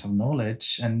 also in terms of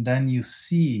knowledge, and then you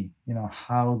see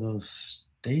how those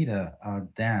data are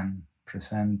then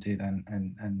presented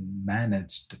and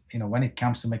managed when it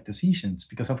comes to make decisions,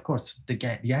 because of course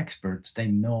the experts, they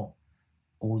know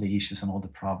all the issues and all the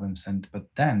problems, but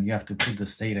then you have to put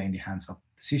this data in the hands of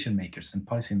decision makers and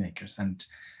policymakers, and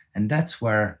that's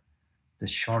where the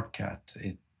shortcut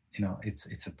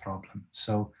it's a problem.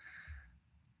 So,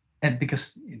 and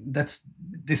because that's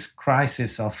this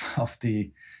crisis of the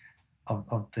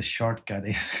shortcut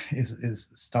is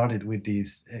started with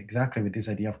exactly with this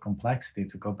idea of complexity,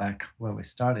 to go back where we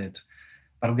started,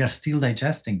 but we are still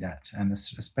digesting that, and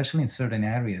especially in certain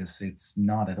areas it's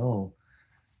not at all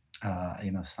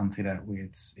something that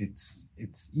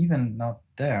it's even not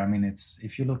there. I mean, it's,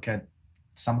 if you look at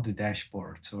some of the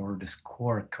dashboards or the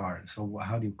scorecards, or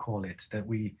how do you call it,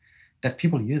 that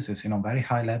people use this very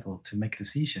high level to make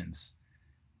decisions,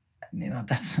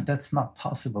 that's not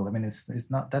possible. I mean,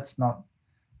 that's not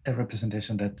a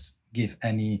representation that give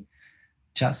any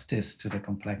justice to the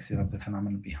complexity of the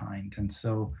phenomenon behind. And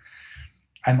so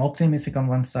I'm optimistic on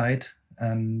one side,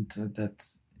 and that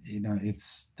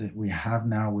it's that we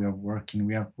are working,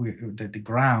 the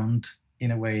ground, in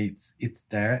a way, it's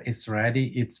there, it's ready,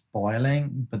 it's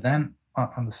boiling, but then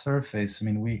on the surface, I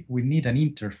mean, we need an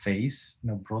interface,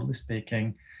 broadly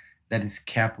speaking, that is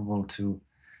capable to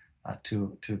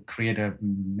create a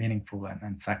meaningful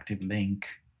and effective link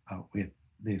with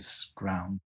this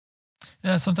ground.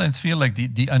 Yeah, I sometimes feel like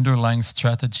the underlying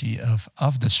strategy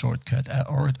of the shortcut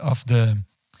or of the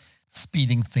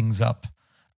speeding things up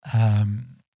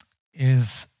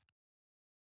is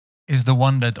the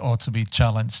one that ought to be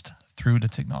challenged through the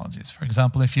technologies. For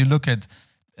example, if you look at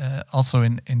also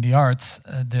in the arts,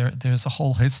 there's a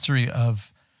whole history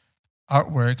of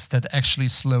artworks that actually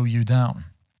slow you down.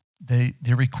 They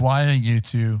require you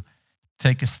to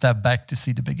take a step back to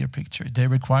see the bigger picture. They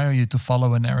require you to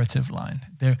follow a narrative line.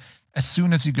 As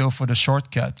soon as you go for the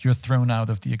shortcut, you're thrown out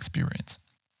of the experience,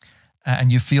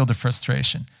 and you feel the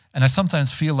frustration. And I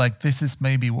sometimes feel like this is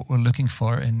maybe what we're looking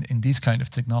for in these kind of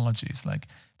technologies, like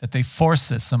that they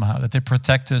force us somehow, that they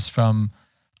protect us from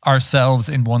ourselves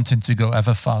in wanting to go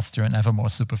ever faster and ever more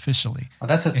superficially. Well,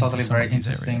 that's a totally very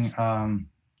interesting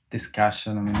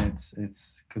discussion. I mean,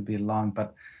 it's could be long,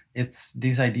 but it's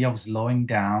this idea of slowing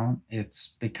down.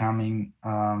 It's becoming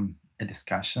a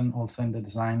discussion also in the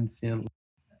design field.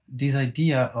 This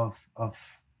idea of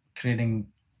creating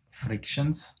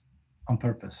frictions on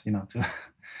purpose,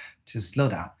 to slow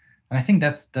down. And I think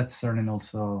that's certainly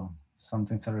also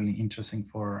something that's really interesting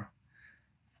for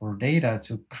data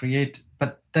to create.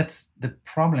 But that's the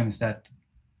problem, is that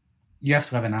you have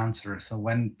to have an answer. So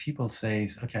when people say,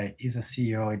 okay, he's a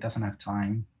CEO, he doesn't have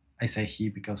time. I say he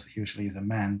because usually he's a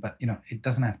man, but it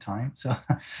doesn't have time. So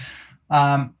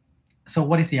so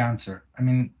what is the answer? I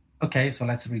mean, okay, so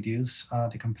let's reduce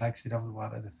the complexity of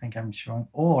what I think I'm showing.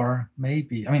 Or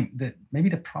maybe, maybe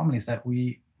the problem is that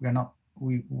we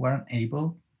weren't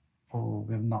able, or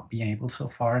we've not been able so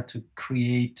far to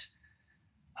create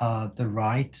the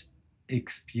right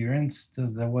experience.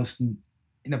 There was,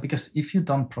 because if you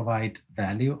don't provide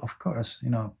value, of course,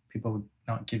 people would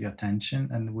not give you attention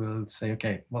and will say,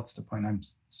 okay, what's the point? I'm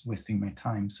wasting my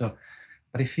time. So,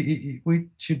 but if we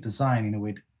should design in a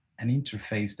way an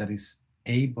interface that is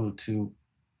able to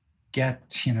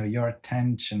get your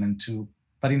attention, and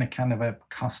but in a kind of a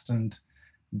constant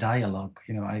dialogue.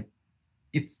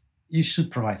 You should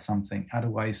provide something,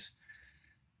 otherwise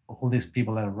all these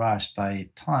people are rushed by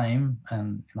time,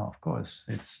 and of course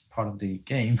it's part of the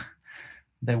game.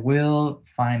 They will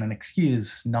find an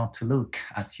excuse not to look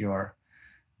at your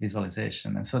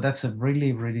visualization, and so that's a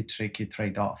really, really tricky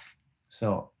trade-off.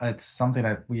 So it's something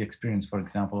that we experienced, for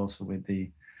example, also with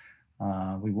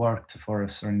we worked for a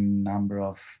certain number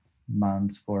of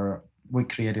months we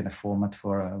created a format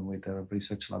with a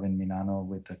research lab in Milano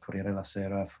with the Corriere della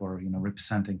Sera for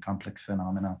representing complex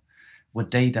phenomena with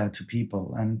data to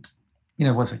people. And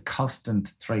it was a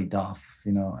constant trade-off,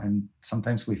 and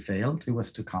sometimes we failed. It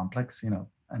was too complex,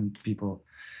 and people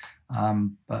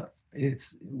but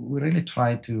we really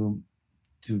try to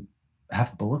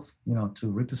have both,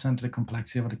 to represent the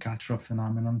complexity of the cultural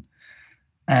phenomenon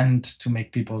and to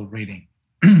make people reading.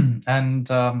 And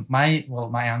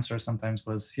my answer sometimes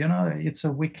was, it's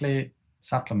a weekly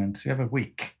supplement. You have a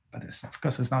week, but of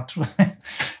course it's not true.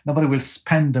 Nobody will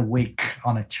spend a week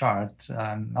on a chart.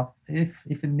 If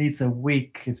it needs a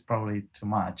week, it's probably too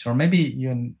much. Or maybe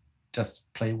you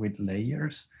just play with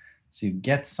layers, so you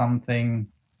get something.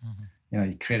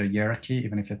 You create a hierarchy,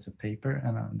 even if it's a paper,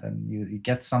 and then you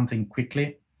get something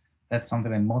quickly. That's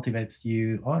something that motivates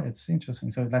you. Oh, it's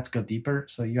interesting. So let's go deeper.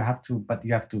 So you have to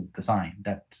design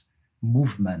that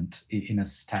movement in a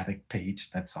static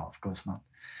page. That's, of course, not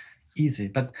easy.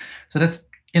 But so that's,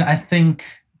 I think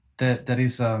that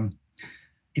is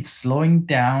it's slowing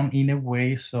down in a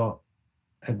way. So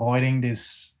avoiding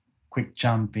this quick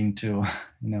jump into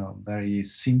very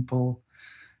simple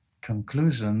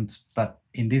conclusions. But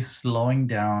in this slowing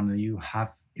down,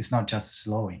 it's not just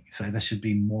slowing. So there should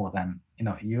be more than,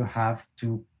 you have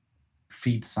to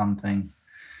feed something.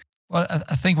 Well,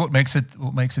 I think what makes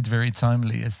it very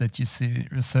timely is that you see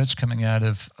research coming out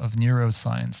of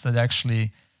neuroscience that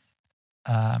actually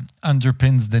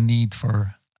underpins the need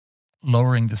for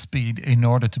lowering the speed in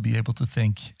order to be able to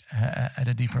think at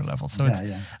a deeper level. So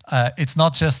it's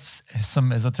not just some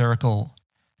esoterical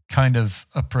kind of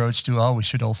approach to, we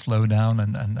should all slow down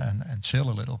and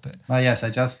chill a little bit. Yes, I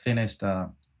just finished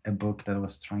a book that I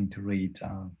was trying to read.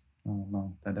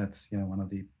 That's one of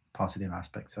the positive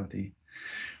aspects of the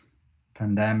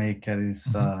pandemic.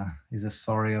 Is a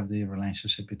story of the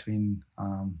relationship between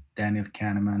Daniel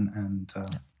Kahneman and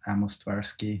Amos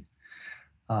Tversky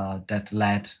that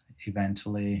led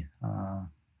eventually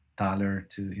Thaler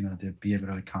to the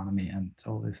behavioral economy and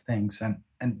all these things.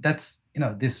 And that's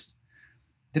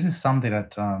this is something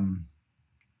that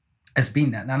has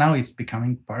been, and now it's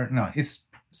becoming part. It's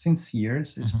since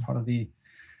years. It's part of the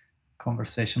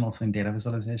conversation also in data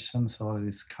visualization. So all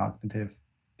these cognitive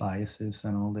biases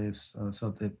and all this.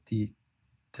 So the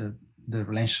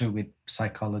relationship with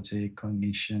psychology,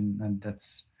 cognition, and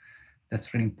that's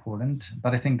That's really important.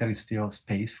 But I think there is still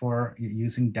space for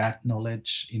using that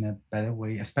knowledge in a better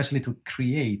way, especially to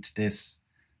create this,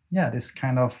 yeah, this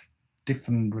kind of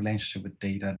different relationship with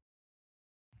data.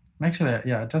 Actually,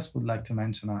 yeah, I just would like to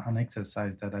mention an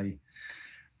exercise that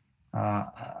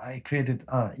I created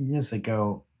years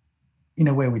ago in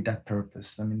a way with that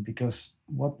purpose. I mean, because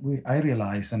what we I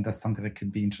realized, and that's something that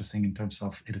could be interesting in terms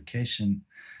of education.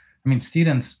 I mean,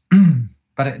 students,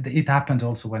 but it happened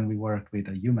also when we worked with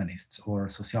humanists or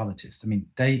sociologists. I mean,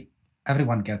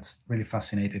 everyone gets really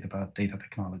fascinated about data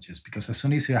technologies because as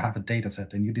soon as you have a data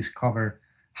set and you discover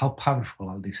how powerful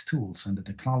all these tools and the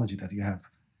technology that you have,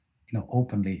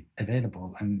 openly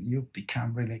available, and you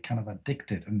become really kind of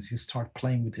addicted, and you start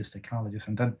playing with these technologies,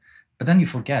 but then you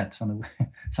forget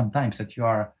sometimes that you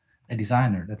are a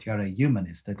designer, that you are a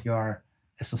humanist, that you are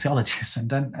a sociologist,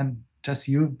 and just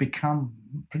you become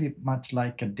pretty much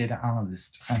like a data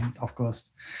analyst, and of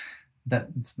course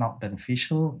that's not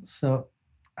beneficial. So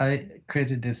I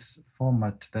created this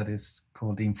format that is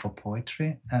called info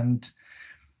poetry, and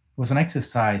was an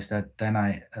exercise that then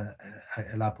I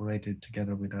elaborated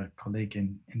together with a colleague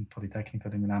in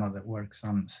Politecnico di Milano that works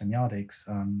on semiotics,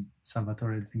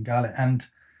 Salvatore Zingale. And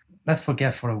let's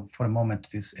forget for a moment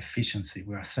this efficiency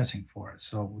we are searching for.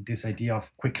 So this idea of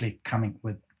quickly coming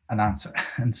with an answer.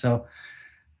 And so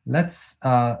let's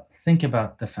think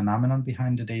about the phenomenon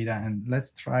behind the data, and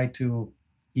let's try to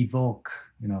evoke,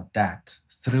 that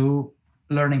through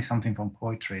learning something from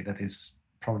poetry that is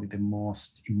probably the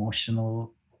most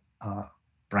emotional uh,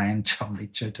 branch of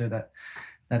literature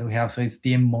that we have. So it's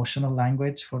the emotional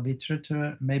language for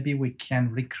literature. Maybe we can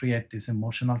recreate this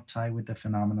emotional tie with the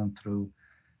phenomenon through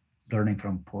learning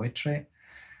from poetry,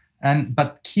 and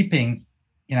but keeping,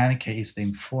 in any case, the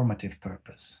informative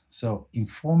purpose. So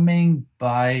informing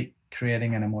by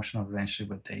creating an emotional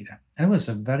relationship with data. And it was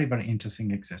a very, very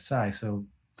interesting exercise. So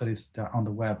there on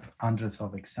the web hundreds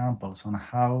of examples on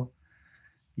how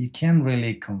you can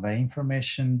really convey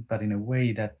information, but in a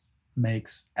way that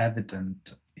makes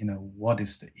evident, what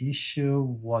is the issue,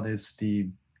 what is the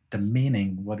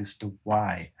meaning, what is the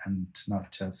why, and not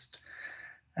just.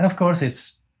 And of course,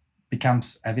 it's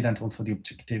becomes evident also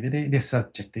the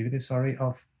subjectivity, sorry,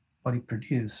 of what you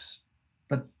produce.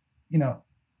 But you know,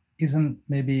 isn't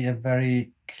maybe a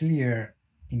very clear,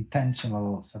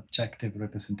 intentional, subjective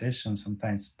representation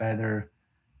sometimes better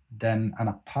than an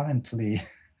apparently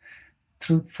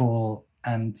truthful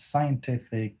and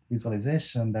scientific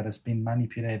visualization that has been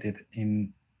manipulated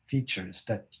in features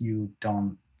that you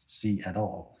don't see at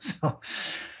all? So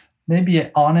maybe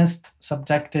an honest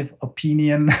subjective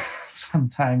opinion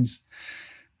sometimes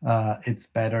it's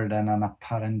better than an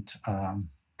apparent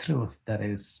truth that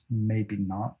is maybe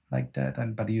not like that,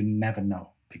 and but you never know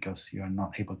because you are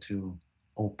not able to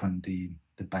open the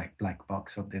black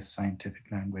box of this scientific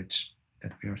language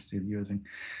that we are still using.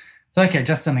 So okay,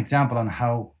 just an example on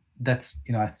how that's,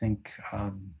 I think,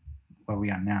 where we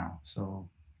are now. So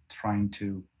trying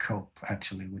to cope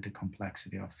actually with the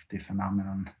complexity of the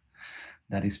phenomenon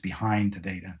that is behind the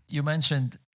data. You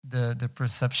mentioned the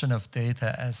perception of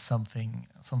data as something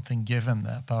given,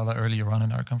 Paula, earlier on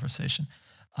in our conversation.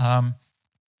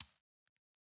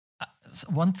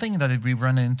 One thing that we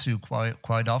run into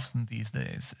quite often these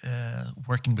days,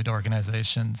 working with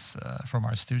organizations from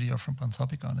our studio from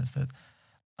Pansopicon, is that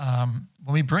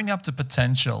when we bring up the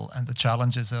potential and the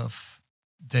challenges of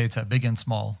data, big and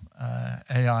small,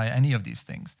 AI, any of these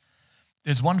things,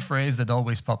 there's one phrase that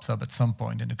always pops up at some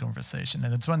point in the conversation,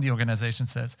 and it's when the organization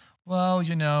says, well,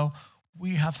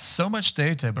 we have so much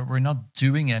data, but we're not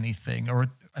doing anything,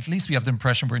 or at least we have the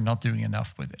impression we're not doing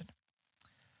enough with it.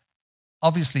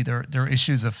 Obviously, there are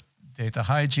issues of data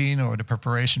hygiene or the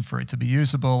preparation for it to be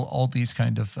usable, all these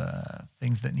kind of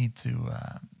things that need to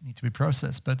be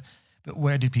processed. But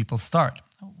where do people start?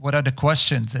 What are the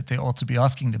questions that they ought to be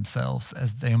asking themselves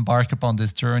as they embark upon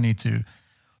this journey to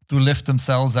lift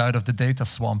themselves out of the data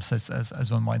swamps,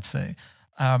 as one might say?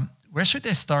 Where should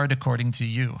they start according to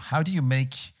you? How do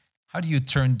you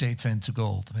turn data into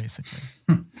gold, basically?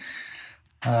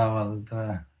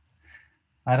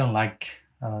 I don't like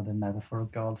the metaphor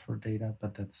of gold for data,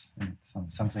 but that's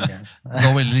something else. It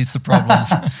always leads to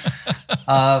problems.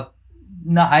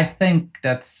 No, I think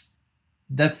that's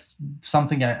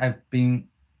something I've been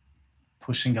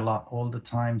pushing a lot all the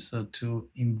time. So to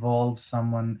involve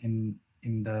someone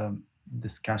in the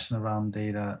discussion around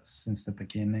data since the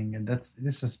beginning, and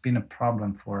this has been a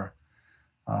problem for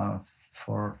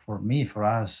me, for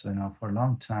us, for a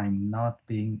long time, not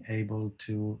being able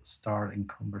to start in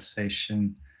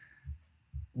conversation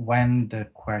when the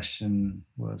question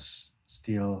was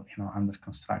still under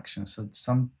construction. So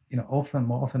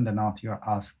more often than not, you're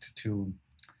asked to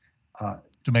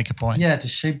to make a point. Yeah, to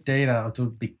shape data or to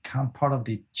become part of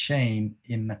the chain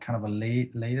in a kind of a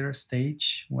later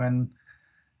stage when,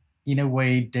 in a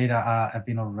way, data have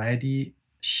been already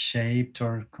shaped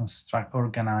or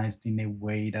organized in a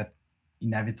way that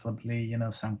inevitably,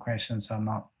 some questions are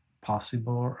not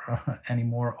possible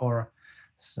anymore, or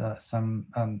some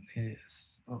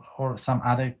or some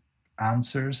other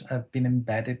answers have been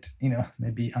embedded,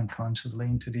 maybe unconsciously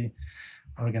into the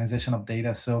organization of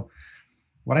data. So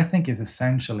what I think is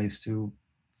essential is to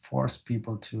force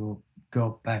people to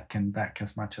go back and back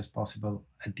as much as possible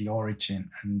at the origin.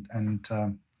 And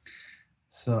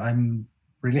so I'm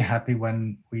really happy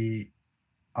when we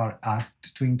are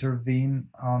asked to intervene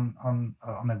on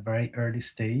a very early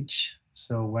stage.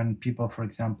 So when people, for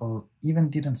example, even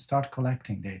didn't start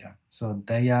collecting data, so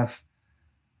they have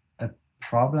a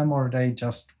problem or they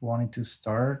just wanted to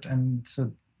start. And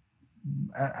so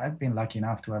I've been lucky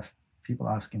enough to have people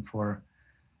asking for,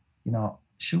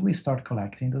 should we start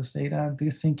collecting those data? Do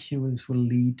you think this will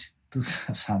lead to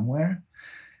somewhere?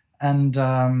 And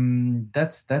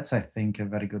that's I think a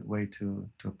very good way to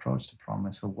approach the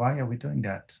problem. So why are we doing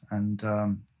that? And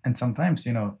sometimes,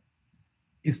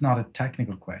 it's not a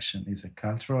technical question; it's a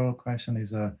cultural question,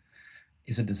 is a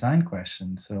design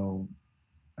question. So,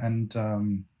 and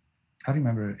I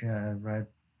remember I read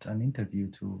an interview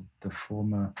to the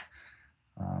former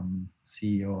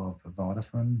CEO of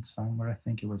Vodafone somewhere. I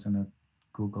think it was in a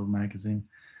Google magazine,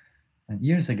 and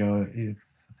years ago, if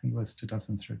I think it was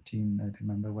 2013, I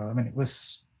remember well. I mean, it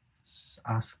was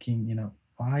asking,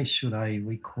 why should I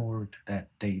record that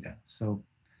data? So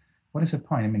what is the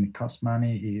point? I mean, it costs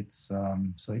money. It's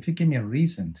so if you give me a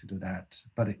reason to do that,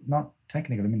 but not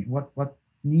technical. I mean, what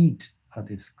need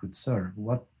this could serve?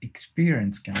 What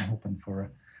experience can I open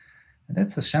for? And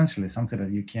that's essentially something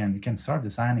that you can start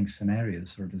designing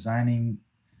scenarios or designing,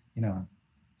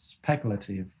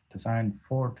 speculative design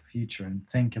for the future and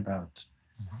think about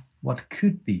what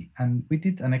could be. And we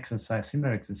did an exercise,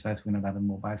 similar exercise with another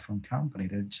mobile phone company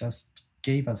that just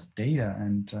gave us data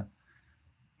and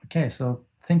okay, so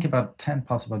think about 10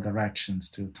 possible directions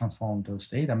to transform those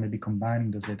data, maybe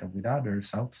combining those data with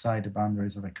others outside the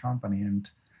boundaries of a company,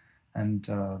 and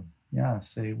yeah,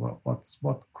 say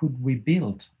what could we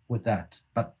build with that?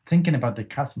 But thinking about the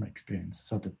customer experience,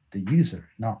 so the user,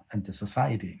 not and the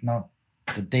society, not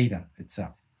the data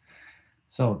itself.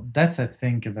 So that's, I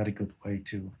think, a very good way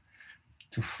to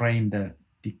frame the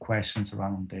questions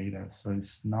around data. So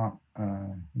it's not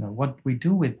what we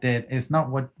do with data is not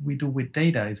what we do with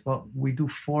data. It's what we do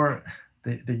for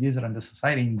the user and the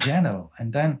society in general.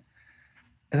 And then,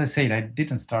 as I said, I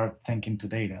didn't start thinking to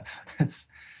data. So that's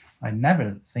I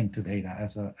never think to data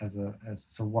as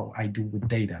so what I do with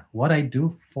data, what I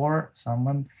do for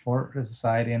someone, for the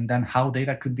society, and then how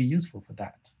data could be useful for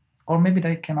that, or maybe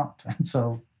they cannot, and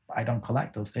so I don't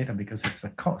collect those data because it's a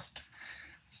cost.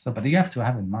 So, but you have to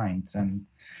have in mind, and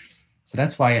so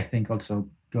that's why I think also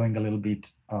going a little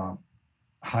bit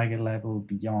higher level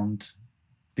beyond,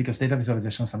 because data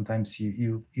visualization sometimes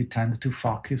you tend to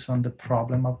focus on the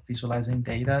problem of visualizing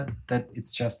data, that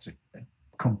it's just a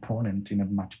component in a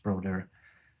much broader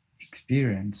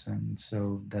experience. And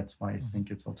so that's why I think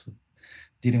it's also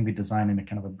dealing with design in a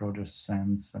kind of a broader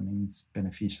sense. I mean, it's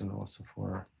beneficial also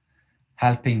for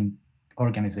helping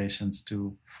organizations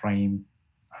to frame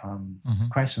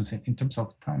questions in terms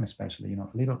of time, especially, a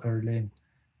little early,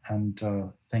 and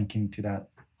thinking to that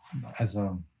as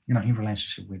a, in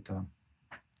relationship with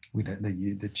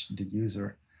the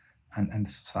user and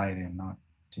society, and not,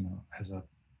 as a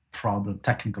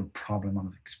technical problem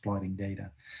of exploiting data.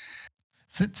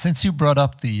 Since you brought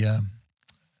up the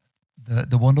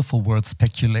wonderful word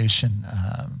speculation,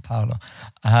 Paolo,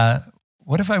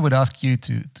 what if I would ask you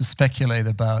to speculate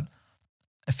about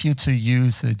a future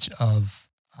usage of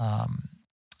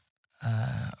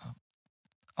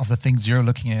the things you're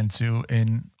looking into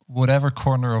in whatever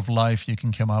corner of life you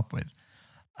can come up with?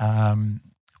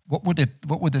 What would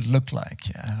it look like?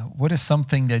 What is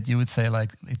something that you would say,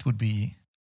 like, it would be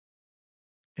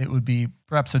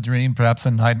perhaps a dream, perhaps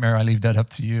a nightmare? I leave that up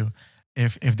to you.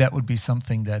 If that would be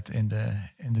something that in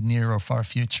the near or far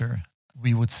future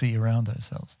we would see around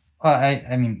ourselves. Well,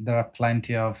 I mean, there are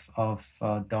plenty of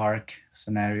dark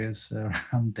scenarios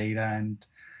around data, and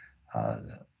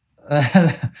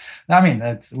I mean,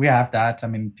 we have that. I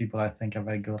mean, people, I think, are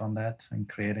very good on that and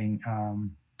creating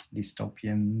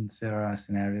dystopian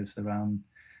scenarios around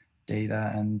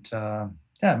data, and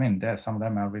yeah, I mean, some of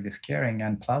them are really scary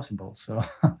and plausible. So,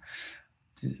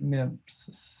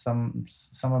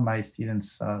 some of my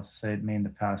students said me in the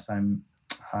past, I'm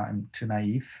too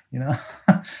naive.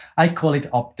 I call it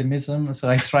optimism. So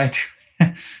I try to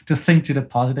to think to the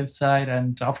positive side.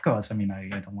 And of course, I mean,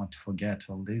 I don't want to forget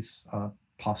all these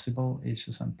possible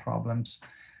issues and problems,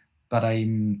 but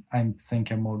I'm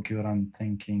thinking more good on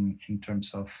thinking in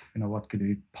terms of what could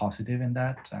be positive in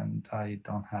that, and I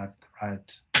don't have the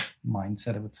right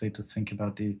mindset, I would say, to think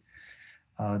about the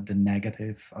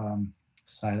negative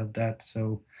side of that.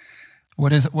 So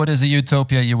what is a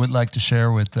utopia you would like to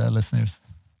share with listeners?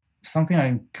 something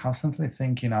I'm constantly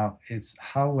thinking of is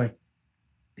how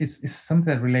it's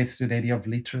something that relates to the idea of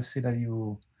literacy that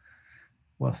you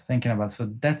was thinking about. So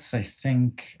that's, I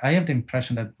think, I have the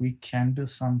impression that we can do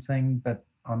something, but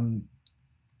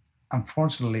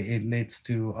unfortunately, it leads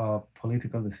to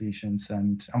political decisions,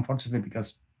 and unfortunately,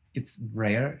 because it's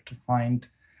rare to find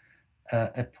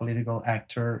a political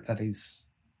actor that is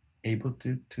able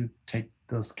to take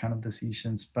those kind of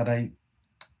decisions. But I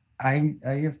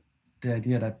have the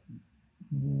idea that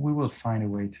we will find a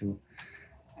way to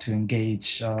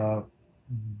engage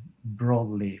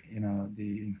broadly,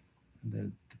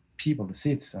 the people, the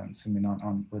citizens, I mean,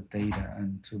 on with data,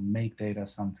 and to make data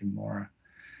something more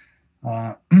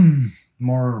uh,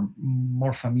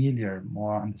 more familiar,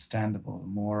 more understandable,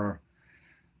 more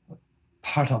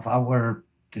part of our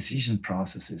decision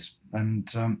processes. And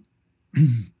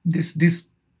this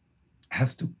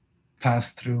has to pass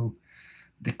through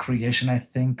the creation, I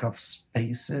think, of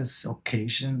spaces,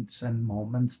 occasions, and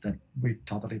moments that we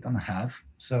totally don't have.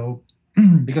 So,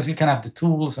 because you can have the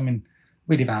tools, I mean,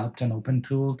 we developed an open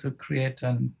tool to create,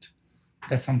 and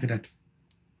that's something that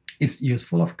is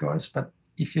useful, of course. But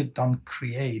if you don't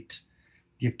create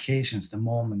the occasions, the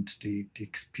moment, the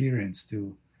experience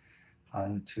to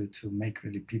make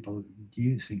really people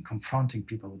confronting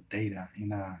people with data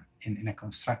in a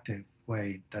constructive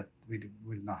way, that really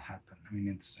will not happen. I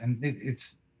mean,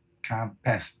 it's kind of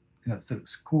passed, through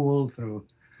school, through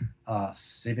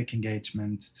civic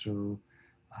engagement, through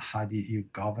how do you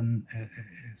govern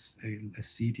a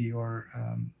city, or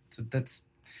so that's.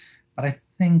 But I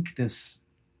think this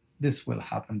will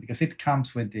happen because it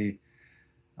comes with the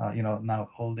now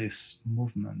all these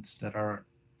movements that are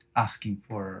asking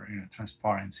for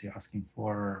transparency, asking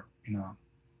for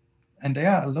and they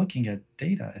are looking at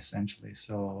data essentially.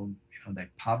 So they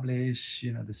publish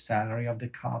the salary of the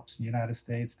cops in the United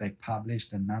States. They publish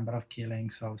the number of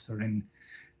killings of certain,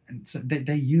 and so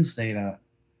they use data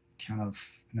kind of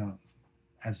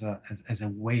as a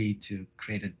way to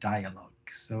create a dialogue.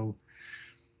 So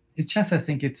it's just, I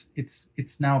think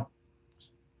it's now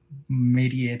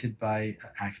mediated by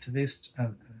activists,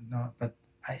 no, but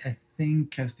I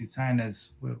think as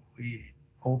designers, we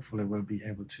hopefully will be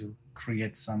able to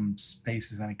create some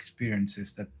spaces and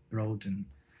experiences that broaden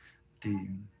the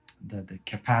the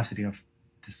capacity of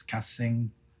discussing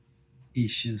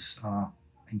issues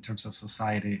in terms of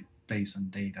society based on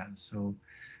data. So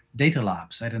data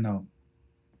labs, I don't know,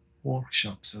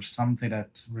 workshops or something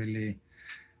that really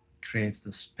creates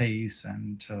the space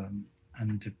and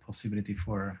the possibility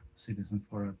for citizens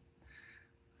for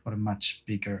a much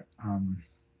bigger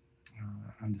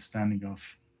understanding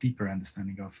of deeper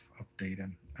understanding of data,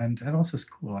 and also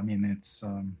school. I mean, it's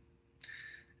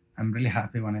I'm really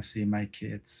happy when I see my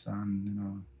kids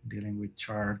dealing with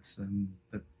charts, and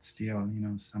but still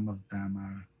some of them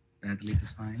are badly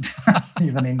designed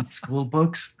even in school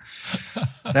books.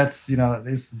 That's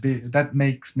that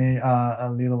makes me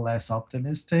a little less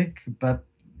optimistic, but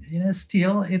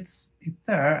still it's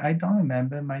there. I don't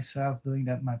remember myself doing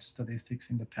that much statistics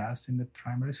in the past in the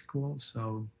primary school.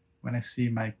 So when I see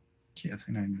my kids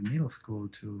in the middle school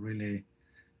to really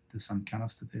do some kind of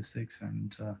statistics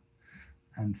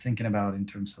and thinking about in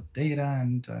terms of data,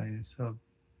 and so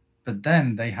but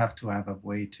then they have to have a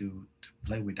way to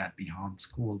play with that beyond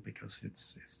school, because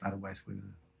it's otherwise we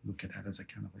look at that as a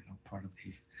kind of part of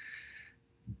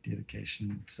the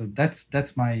education. So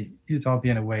that's my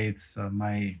utopia in a way. It's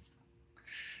my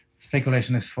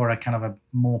speculation is for a kind of a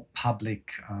more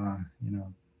public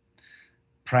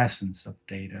presence of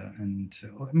data, and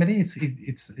maybe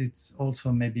it's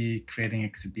also maybe creating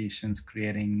exhibitions,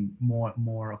 creating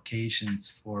more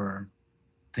occasions for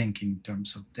thinking in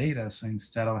terms of data. So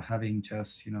instead of having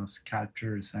just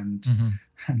sculptures and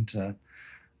and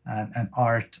and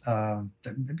art,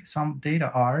 maybe some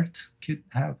data art could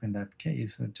help in that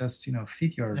case. So just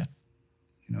feed your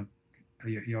you know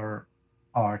your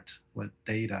art with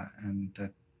data, and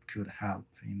that could help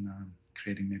in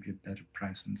creating maybe a better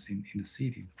presence in the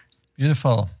city.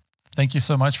 Beautiful. Thank you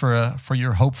so much for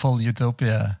your hopeful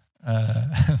utopia,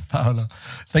 Paolo.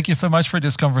 Thank you so much for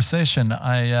this conversation.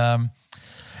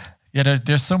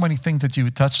 There's so many things that you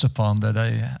touched upon that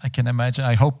I can imagine.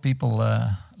 I hope people,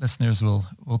 listeners, will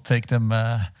take them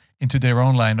into their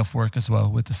own line of work as well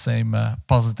with the same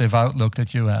positive outlook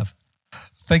that you have.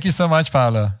 Thank you so much,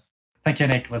 Paolo. Thank you,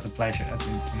 Nick. It was a pleasure. It's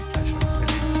been a pleasure.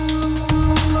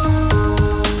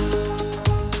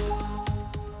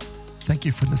 Thank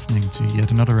you for listening to yet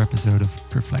another episode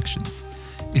of Reflections.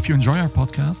 If you enjoy our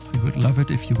podcast, we would love it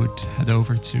if you would head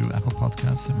over to Apple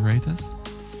Podcasts and rate us.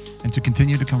 And to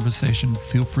continue the conversation,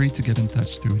 feel free to get in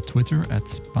touch through Twitter at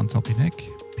Pantopinik,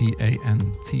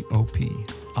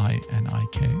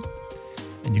 Pantopinik.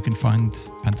 And you can find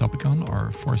Pantopicon,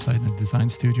 our foresight and design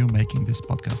studio making this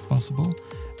podcast possible,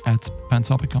 at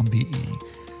Pantopicon BE,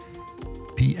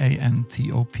 Pantopicon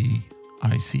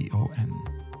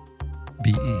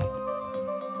BE.